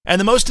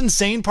 And the most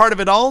insane part of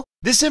it all,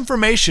 this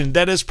information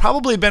that has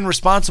probably been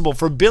responsible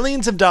for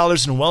billions of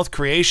dollars in wealth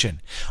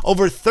creation,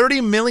 over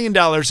 $30 million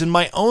in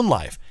my own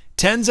life,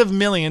 tens of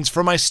millions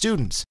for my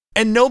students,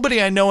 and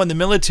nobody I know in the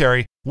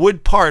military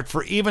would part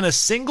for even a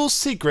single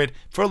secret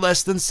for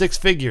less than 6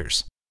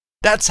 figures.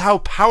 That's how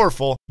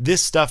powerful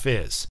this stuff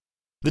is.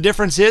 The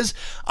difference is,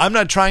 I'm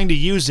not trying to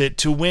use it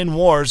to win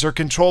wars or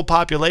control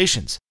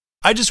populations.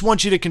 I just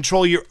want you to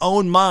control your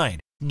own mind,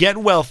 get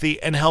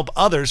wealthy, and help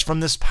others from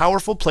this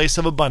powerful place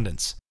of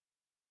abundance.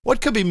 What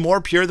could be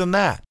more pure than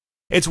that?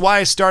 It's why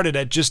I started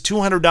at just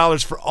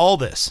 $200 for all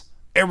this,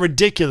 a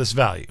ridiculous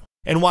value,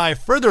 and why I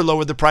further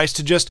lowered the price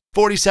to just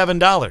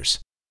 $47.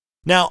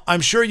 Now, I'm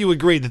sure you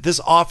agree that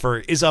this offer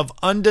is of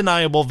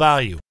undeniable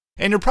value,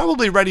 and you're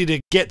probably ready to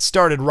get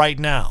started right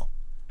now.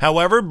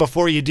 However,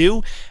 before you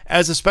do,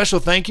 as a special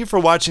thank you for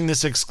watching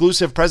this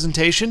exclusive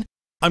presentation,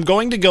 I'm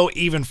going to go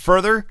even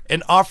further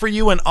and offer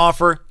you an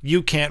offer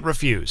you can't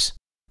refuse.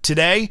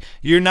 Today,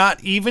 you're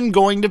not even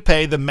going to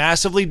pay the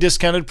massively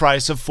discounted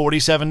price of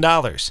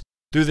 $47.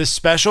 Through this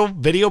special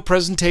video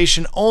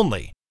presentation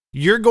only,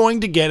 you're going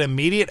to get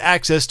immediate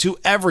access to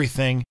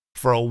everything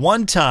for a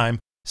one-time,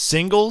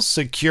 single,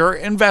 secure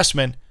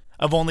investment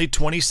of only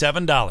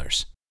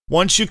 $27.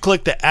 Once you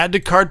click the Add to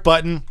Cart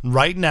button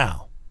right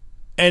now.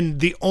 And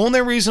the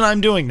only reason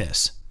I'm doing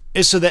this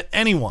is so that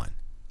anyone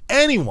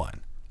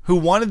who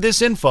wanted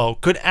this info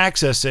could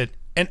access it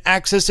and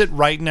access it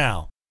right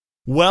now.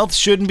 Wealth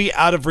shouldn't be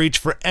out of reach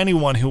for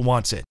anyone who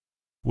wants it.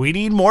 We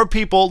need more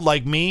people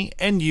like me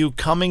and you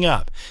coming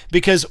up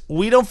because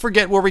we don't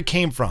forget where we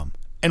came from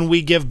and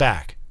we give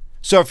back.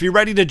 So if you're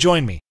ready to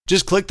join me,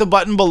 just click the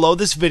button below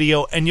this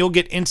video and you'll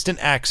get instant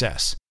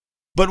access.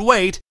 But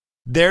wait,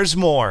 there's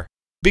more.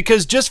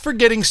 Because just for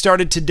getting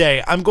started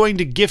today, I'm going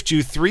to gift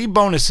you 3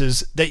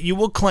 bonuses that you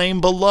will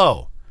claim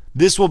below.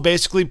 This will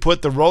basically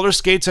put the roller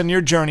skates on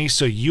your journey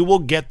so you will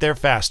get there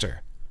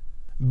faster.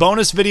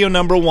 Bonus video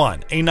number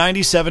 1, a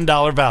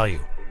 $97 value.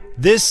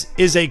 This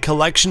is a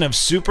collection of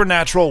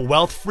supernatural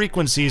wealth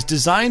frequencies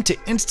designed to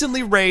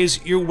instantly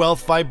raise your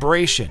wealth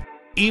vibration,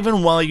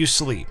 even while you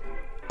sleep.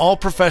 All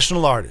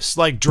professional artists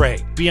like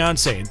Drake,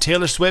 Beyonce, and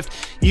Taylor Swift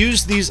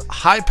use these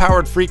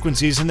high-powered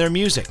frequencies in their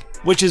music,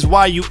 which is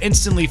why you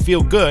instantly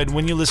feel good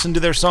when you listen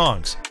to their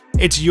songs.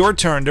 It's your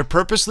turn to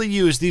purposely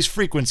use these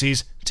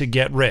frequencies to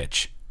get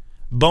rich.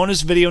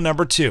 Bonus video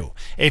number 2,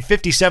 a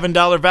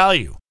 $57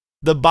 value.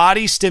 The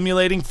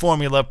body-stimulating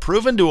formula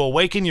proven to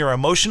awaken your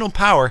emotional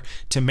power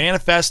to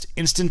manifest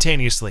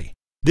instantaneously.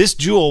 This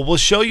jewel will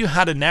show you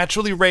how to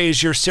naturally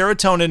raise your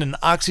serotonin and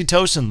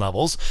oxytocin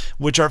levels,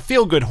 which are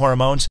feel-good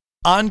hormones,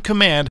 on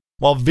command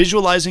while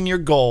visualizing your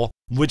goal,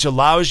 which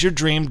allows your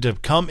dream to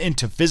come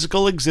into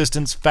physical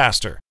existence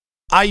faster.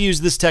 I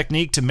use this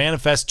technique to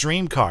manifest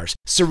dream cars,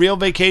 surreal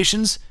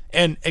vacations,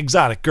 and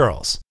exotic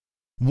girls.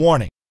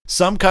 Warning: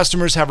 Some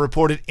customers have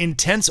reported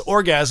intense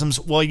orgasms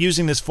while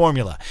using this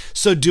formula,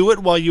 so do it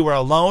while you are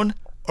alone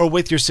or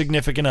with your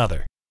significant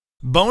other.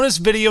 Bonus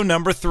video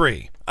number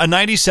 3, a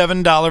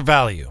 $97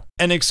 value.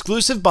 An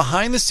exclusive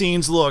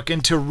behind-the-scenes look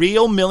into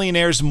real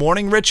millionaires'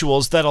 morning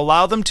rituals that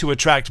allow them to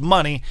attract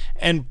money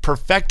and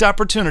perfect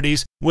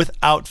opportunities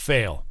without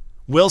fail.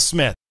 Will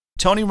Smith,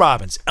 Tony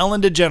Robbins,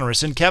 Ellen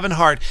DeGeneres, and Kevin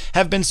Hart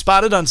have been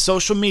spotted on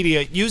social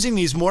media using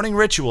these morning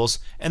rituals,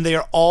 and they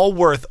are all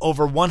worth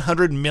over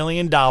 $100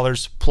 million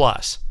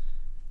plus.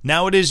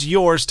 Now it is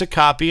yours to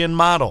copy and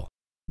model.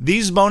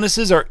 These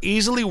bonuses are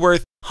easily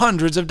worth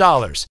hundreds of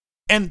dollars,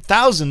 and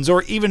thousands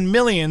or even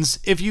millions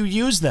if you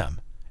use them.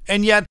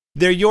 And yet,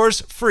 they're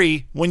yours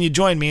free when you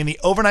join me in the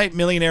Overnight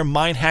Millionaire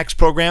Mind Hacks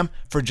program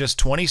for just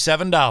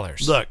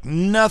 $27. Look,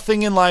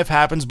 nothing in life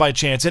happens by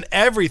chance, and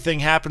everything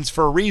happens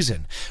for a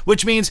reason,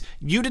 which means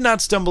you did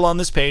not stumble on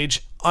this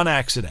page on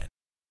accident.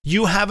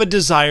 You have a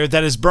desire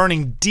that is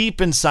burning deep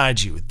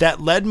inside you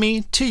that led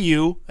me to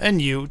you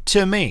and you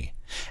to me.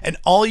 And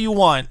all you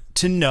want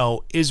to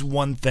know is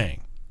one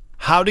thing: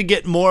 how to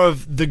get more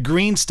of the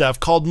green stuff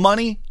called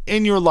money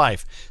in your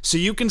life so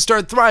you can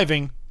start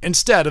thriving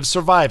instead of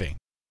surviving.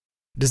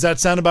 Does that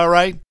sound about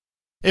right?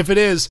 If it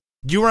is,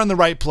 you are in the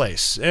right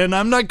place, and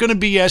I'm not going to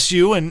BS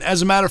you, and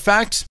as a matter of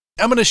fact,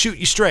 I'm going to shoot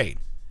you straight.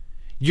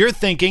 Your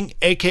thinking,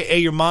 aka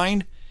your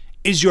mind,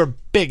 is your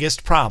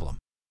biggest problem.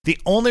 The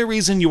only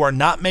reason you are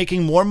not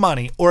making more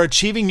money or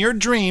achieving your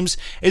dreams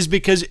is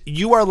because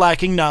you are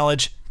lacking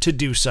knowledge to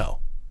do so.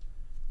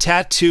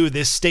 Tattoo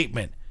this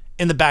statement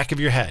in the back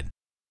of your head.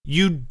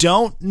 You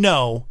don't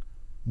know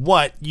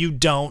what you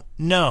don't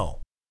know.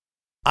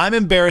 I'm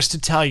embarrassed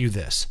to tell you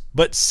this,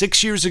 but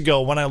 6 years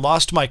ago when I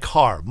lost my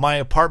car, my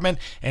apartment,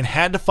 and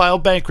had to file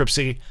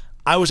bankruptcy,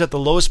 I was at the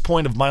lowest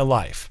point of my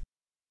life.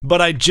 But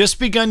I just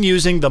begun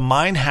using the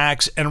mind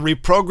hacks and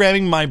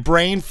reprogramming my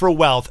brain for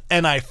wealth,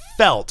 and I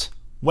felt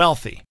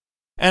wealthy.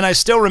 And I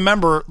still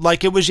remember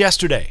like it was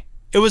yesterday.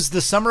 It was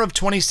the summer of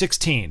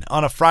 2016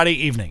 on a Friday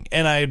evening,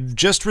 and I had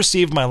just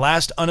received my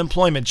last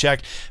unemployment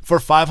check for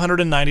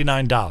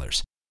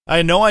 $599. I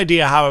had no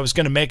idea how I was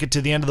going to make it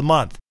to the end of the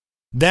month.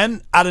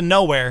 Then, out of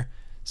nowhere,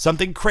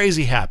 something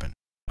crazy happened.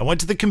 I went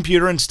to the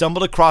computer and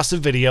stumbled across a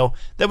video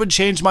that would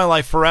change my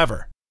life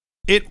forever.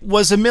 It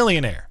was a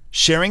millionaire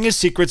sharing his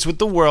secrets with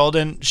the world,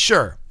 and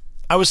sure,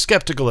 I was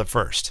skeptical at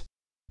first.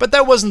 But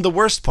that wasn't the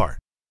worst part.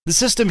 The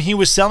system he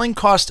was selling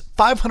cost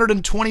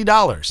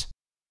 $520.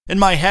 In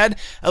my head,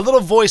 a little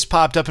voice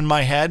popped up in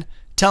my head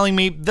telling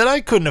me that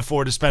I couldn't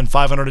afford to spend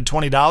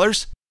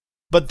 $520.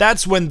 But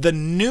that's when the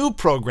new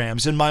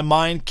programs in my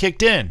mind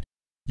kicked in.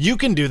 You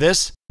can do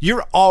this.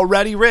 You're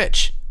already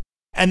rich.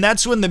 And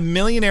that's when the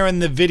millionaire in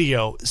the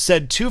video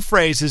said two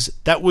phrases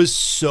that was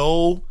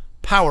so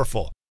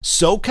powerful,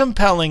 so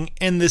compelling.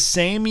 In the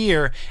same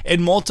year, it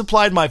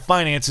multiplied my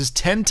finances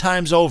 10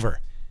 times over.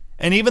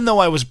 And even though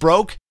I was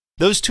broke,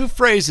 those two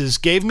phrases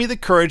gave me the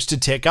courage to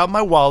take out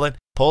my wallet,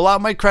 pull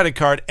out my credit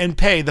card, and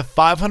pay the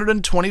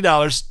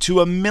 $520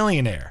 to a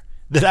millionaire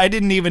that I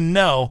didn't even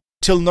know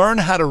to learn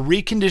how to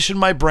recondition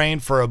my brain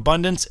for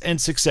abundance and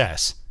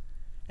success.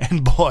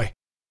 And boy,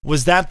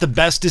 was that the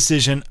best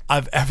decision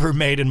I've ever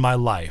made in my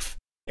life.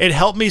 It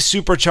helped me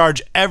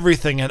supercharge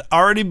everything I'd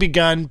already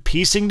begun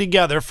piecing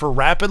together for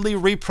rapidly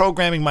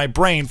reprogramming my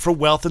brain for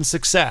wealth and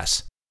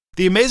success.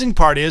 The amazing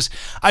part is,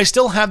 I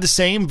still have the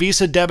same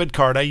Visa debit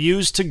card I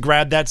used to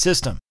grab that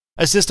system.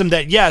 A system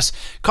that, yes,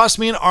 cost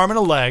me an arm and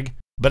a leg,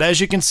 but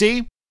as you can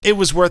see, it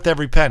was worth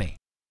every penny.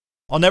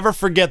 I'll never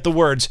forget the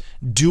words,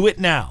 "Do it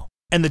now,"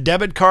 and the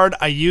debit card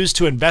I used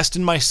to invest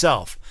in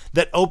myself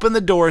that opened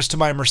the doors to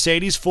my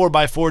Mercedes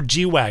 4x4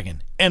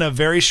 G-Wagon in a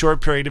very short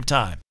period of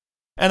time.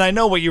 And I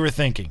know what you were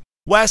thinking.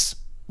 Wes,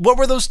 what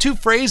were those two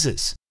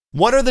phrases?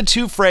 What are the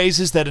two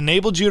phrases that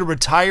enabled you to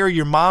retire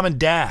your mom and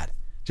dad,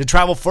 to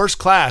travel first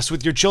class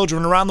with your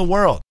children around the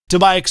world, to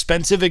buy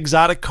expensive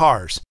exotic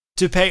cars,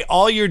 to pay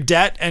all your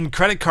debt and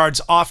credit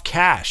cards off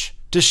cash,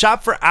 to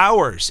shop for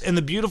hours in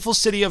the beautiful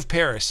city of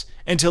Paris,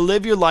 and to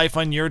live your life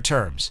on your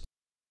terms?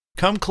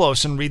 Come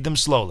close and read them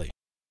slowly.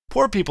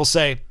 Poor people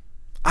say,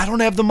 "I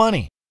don't have the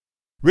money."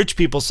 Rich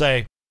people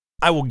say,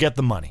 "I will get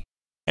the money."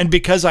 And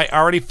because I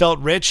already felt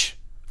rich,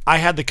 I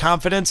had the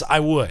confidence I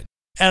would.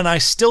 And I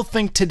still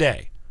think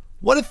today,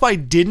 what if I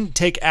didn't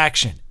take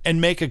action and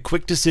make a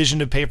quick decision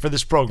to pay for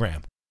this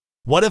program?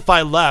 What if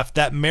I left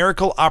that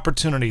miracle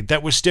opportunity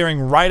that was staring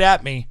right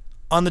at me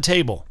on the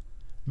table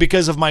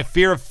because of my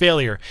fear of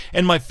failure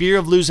and my fear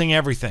of losing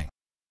everything?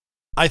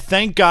 I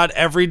thank God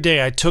every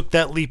day I took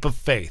that leap of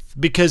faith,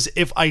 because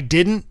if I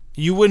didn't,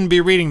 you wouldn't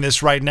be reading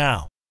this right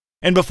now.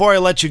 And before I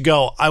let you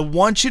go, I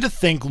want you to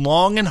think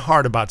long and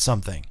hard about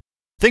something.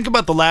 Think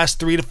about the last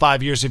 3 to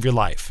 5 years of your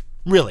life.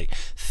 Really,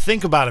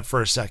 think about it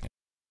for a second.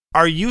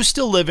 Are you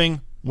still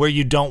living where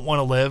you don't want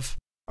to live?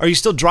 Are you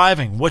still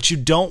driving what you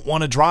don't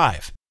want to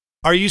drive?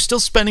 Are you still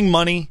spending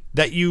money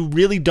that you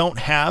really don't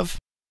have?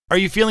 Are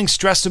you feeling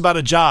stressed about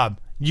a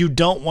job you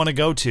don't want to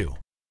go to?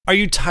 Are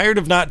you tired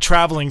of not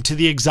traveling to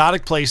the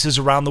exotic places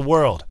around the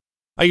world?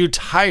 Are you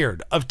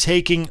tired of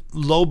taking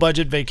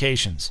low-budget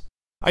vacations?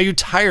 Are you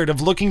tired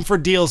of looking for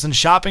deals and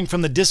shopping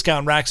from the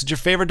discount racks at your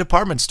favorite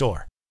department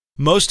store?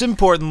 Most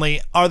importantly,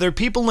 are there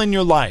people in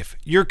your life,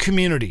 your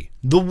community,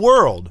 the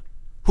world,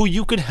 who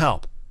you could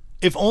help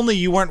if only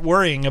you weren't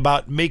worrying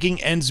about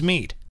making ends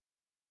meet?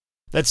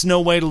 That's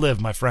no way to live,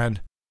 my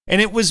friend.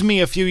 And it was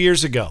me a few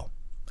years ago.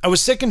 I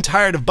was sick and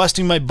tired of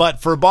busting my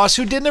butt for a boss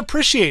who didn't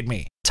appreciate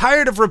me,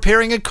 tired of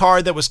repairing a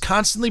car that was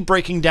constantly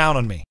breaking down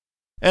on me.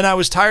 And I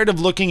was tired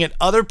of looking at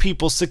other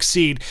people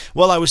succeed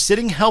while I was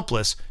sitting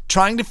helpless,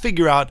 trying to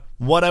figure out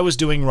what I was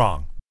doing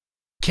wrong.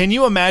 Can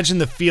you imagine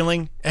the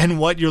feeling and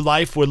what your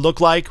life would look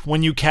like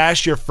when you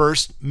cash your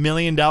first $1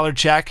 million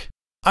check?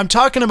 I'm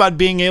talking about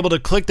being able to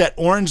click that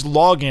orange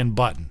login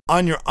button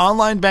on your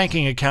online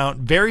banking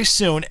account very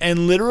soon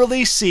and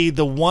literally see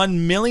the $1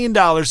 million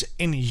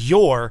in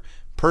your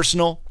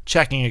personal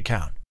checking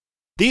account.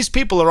 These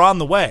people are on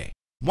the way.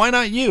 Why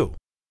not you?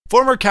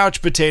 Former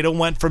couch potato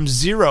went from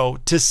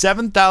 $0 to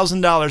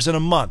 $7,000 in a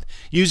month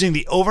using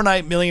the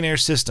Overnight Millionaire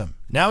system.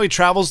 Now he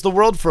travels the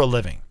world for a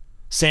living.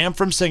 Sam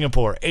from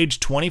Singapore, age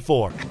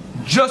 24.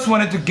 Just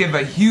wanted to give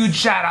a huge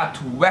shout out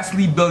to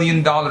Wesley $1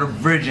 Billion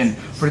Virgin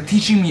for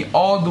teaching me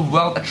all the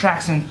wealth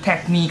attraction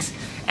techniques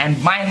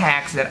and mind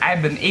hacks that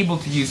I've been able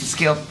to use to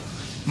scale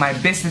my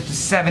business to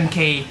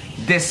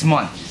 7K this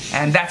month.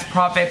 And that's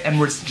profit, and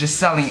we're just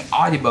selling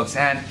audiobooks.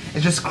 And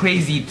it's just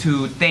crazy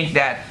to think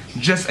that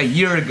just a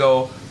year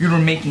ago we were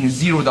making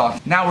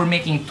 $0. Now we're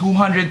making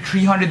 200,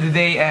 300 a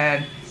day,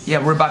 and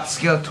yeah, we're about to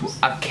scale to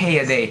a K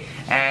a day.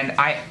 And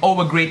I owe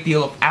a great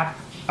deal of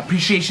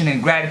appreciation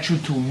and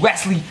gratitude to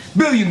Wesley $1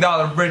 Billion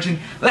Virgin.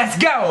 Let's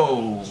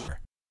go!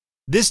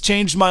 This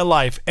changed my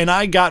life, and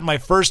I got my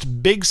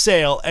first big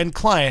sale and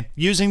client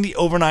using the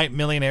Overnight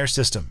Millionaire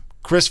system.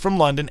 Chris from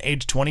London,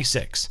 age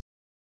 26.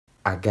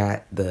 I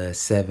got the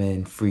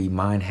 7 free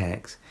mind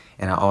hacks,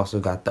 and I also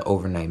got the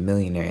Overnight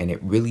Millionaire, and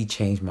it really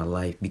changed my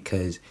life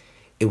because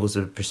it was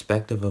a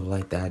perspective of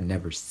life that I'd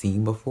never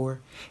seen before.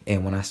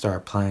 And when I started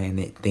applying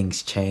it,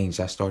 things changed.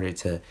 I started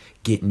to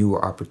get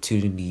newer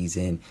opportunities,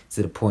 and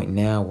to the point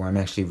now where I'm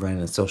actually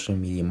running a social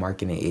media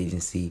marketing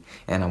agency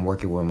and I'm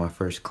working with my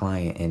first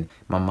client, and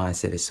my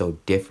mindset is so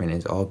different.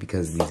 It's all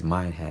because of these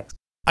mind hacks.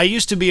 I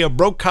used to be a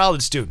broke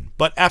college student,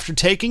 but after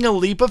taking a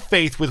leap of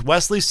faith with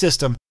Wesley's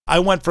system, I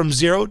went from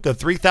 $0 to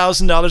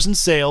 $3,000 in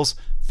sales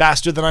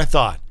faster than I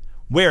thought.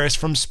 Weris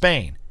from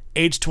Spain,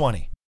 age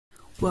 20.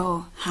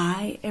 Well,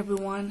 hi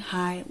everyone.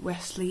 Hi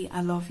Wesley,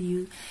 I love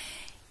you.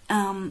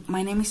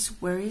 My name is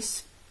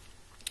Weris.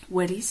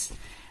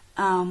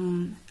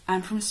 I'm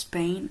from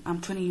Spain. I'm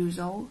 20 years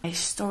old. I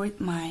started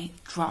my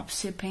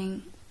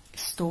dropshipping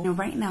store. And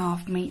right now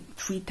I've made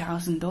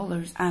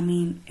 $3,000. I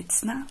mean,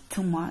 it's not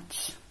too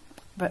much,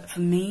 but for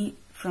me,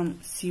 from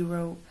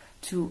 $0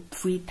 to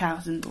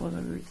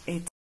 $3,000,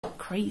 it's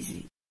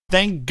crazy.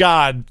 Thank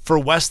God for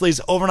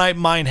Wesley's Overnight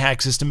Mind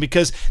Hack system,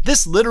 because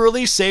this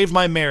literally saved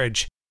my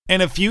marriage. In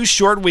a few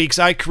short weeks,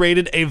 I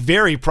created a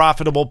very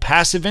profitable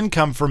passive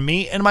income for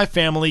me and my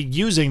family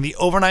using the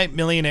Overnight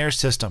Millionaire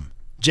system.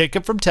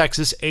 Jacob from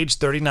Texas, age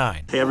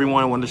 39. Hey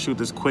everyone, I wanted to shoot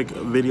this quick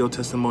video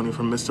testimony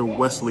from Mr.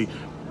 Wesley,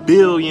 $1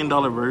 Billion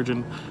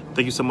Virgin.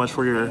 Thank you so much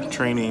for your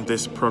training.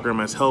 This program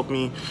has helped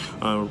me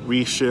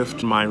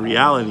reshift my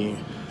reality.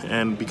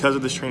 And because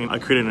of this training, I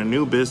created a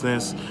new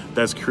business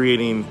that's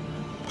creating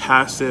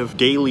passive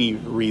daily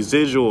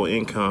residual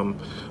income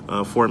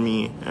for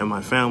me and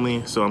my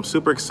family. So I'm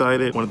super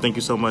excited. I want to thank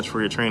you so much for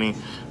your training.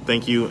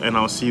 Thank you, and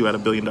I'll see you at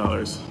 $1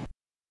 billion.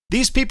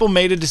 These people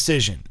made a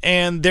decision,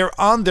 and they're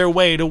on their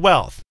way to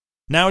wealth.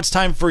 Now it's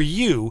time for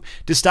you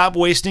to stop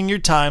wasting your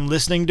time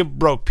listening to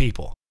broke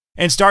people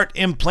and start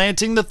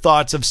implanting the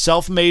thoughts of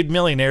self-made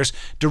millionaires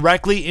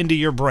directly into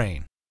your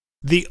brain.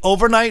 The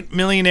Overnight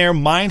Millionaire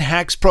Mind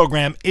Hacks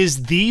program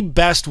is the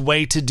best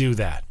way to do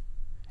that.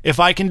 If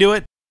I can do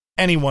it,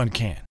 anyone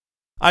can.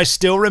 I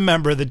still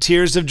remember the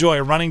tears of joy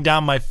running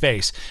down my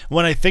face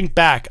when I think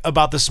back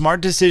about the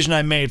smart decision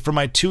I made for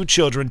my 2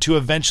 children to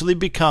eventually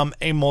become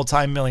a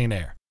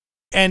multimillionaire.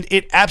 And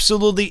it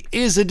absolutely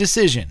is a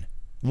decision,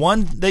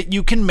 one that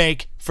you can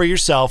make for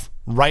yourself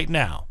right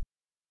now.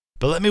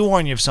 But let me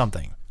warn you of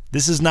something.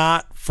 This is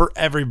not for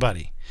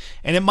everybody,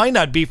 and it might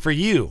not be for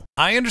you.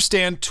 I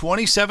understand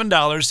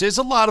 $27 is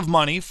a lot of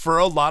money for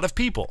a lot of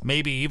people,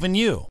 maybe even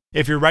you.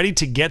 If you're ready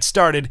to get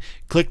started,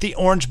 click the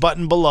orange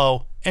button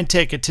below and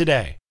take it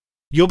today.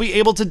 You'll be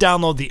able to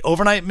download the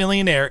Overnight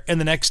Millionaire in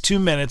the next 2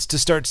 minutes to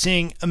start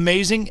seeing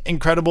amazing,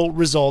 incredible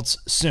results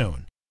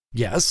soon.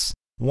 Yes,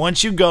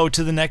 once you go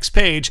to the next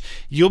page,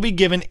 you'll be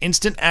given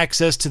instant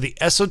access to the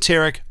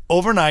esoteric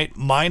overnight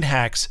mind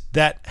hacks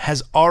that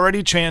has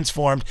already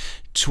transformed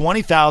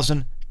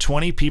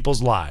 20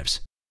 people's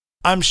lives.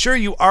 I'm sure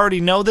you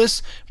already know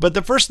this, but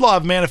the first law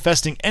of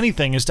manifesting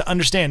anything is to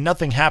understand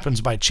nothing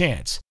happens by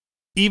chance.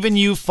 Even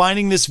you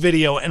finding this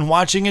video and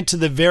watching it to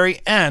the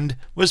very end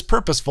was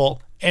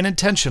purposeful and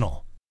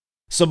intentional.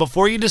 So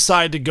before you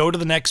decide to go to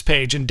the next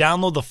page and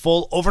download the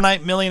full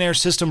Overnight Millionaire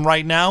system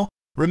right now,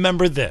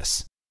 remember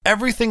this.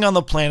 Everything on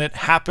the planet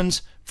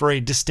happens for a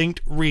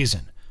distinct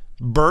reason.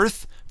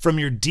 Birth from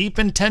your deep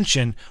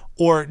intention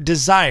or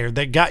desire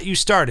that got you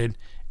started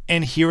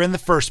and here in the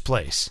first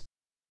place.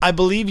 I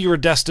believe you are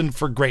destined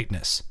for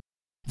greatness.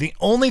 The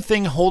only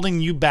thing holding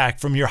you back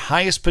from your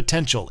highest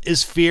potential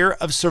is fear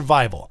of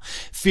survival,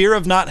 fear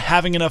of not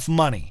having enough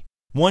money.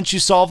 Once you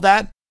solve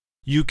that,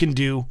 you can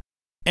do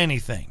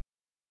anything.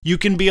 You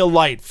can be a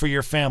light for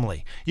your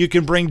family. You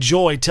can bring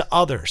joy to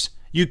others.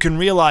 You can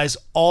realize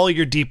all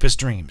your deepest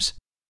dreams.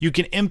 You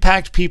can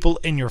impact people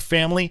in your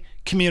family,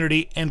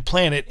 community, and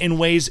planet in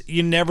ways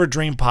you never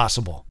dreamed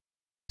possible.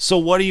 So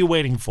what are you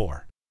waiting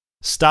for?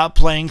 Stop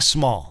playing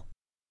small.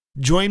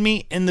 Join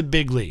me in the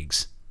big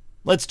leagues.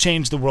 Let's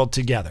change the world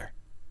together.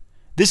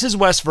 This is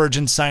Wes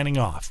Virgin signing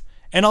off,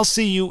 and I'll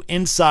see you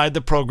inside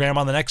the program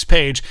on the next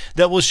page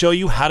that will show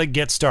you how to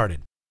get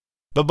started.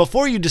 But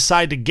before you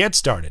decide to get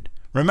started,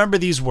 remember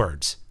these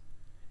words.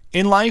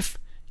 In life,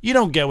 you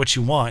don't get what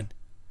you want.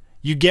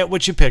 You get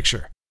what you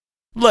picture.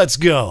 Let's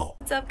go.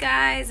 What's up,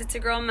 guys? It's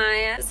your girl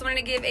Maya. Just wanted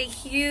to give a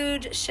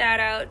huge shout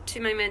out to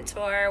my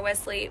mentor,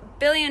 Wesley, $1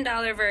 billion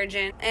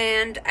virgin.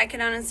 And I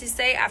can honestly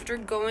say, after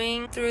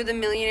going through the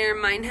Millionaire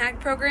Mind Hack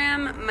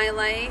program, my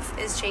life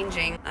is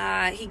changing.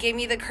 He gave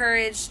me the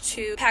courage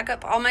to pack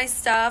up all my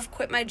stuff,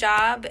 quit my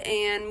job,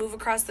 and move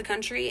across the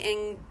country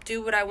and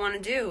do what I want to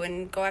do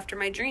and go after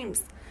my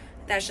dreams.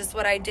 That's just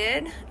what I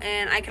did.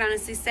 And I can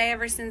honestly say,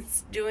 ever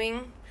since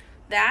doing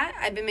that,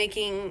 I've been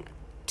making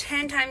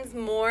 10 times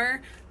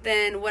more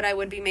than what I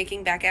would be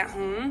making back at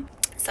home.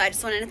 So I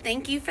just wanted to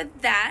thank you for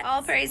that.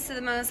 All praise to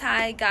the Most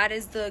High. God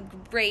is the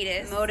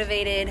greatest.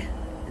 Motivated,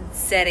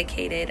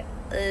 dedicated.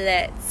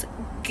 Let's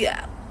go.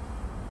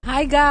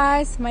 Hi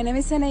guys, my name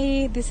is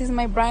Anae. This is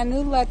my brand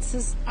new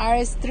Lexus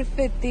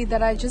RS350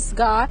 that I just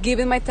got.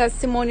 Giving my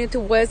testimony to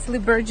Wesley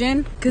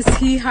Virgin because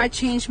he had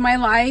changed my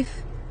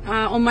life.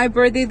 On my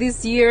birthday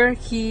this year,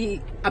 he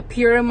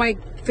appeared on my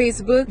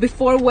Facebook.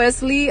 Before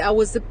Wesley, I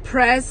was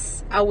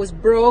depressed, I was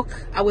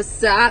broke, I was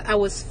sad, I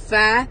was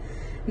fat.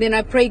 Then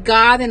I pray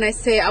God and I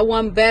say I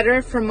want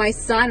better for my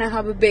son. I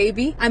have a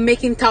baby. I'm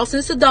making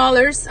thousands of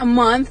dollars a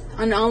month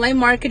on online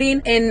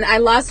marketing and I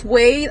lost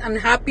weight. I'm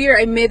happier.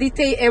 I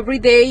meditate every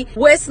day.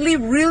 Wesley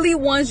really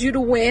wants you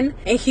to win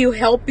and he'll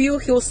help you.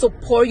 He'll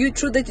support you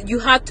through that. You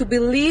have to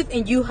believe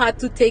and you have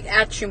to take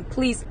action.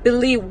 Please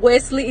believe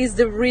Wesley is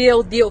the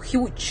real deal. He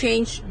will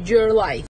change your life.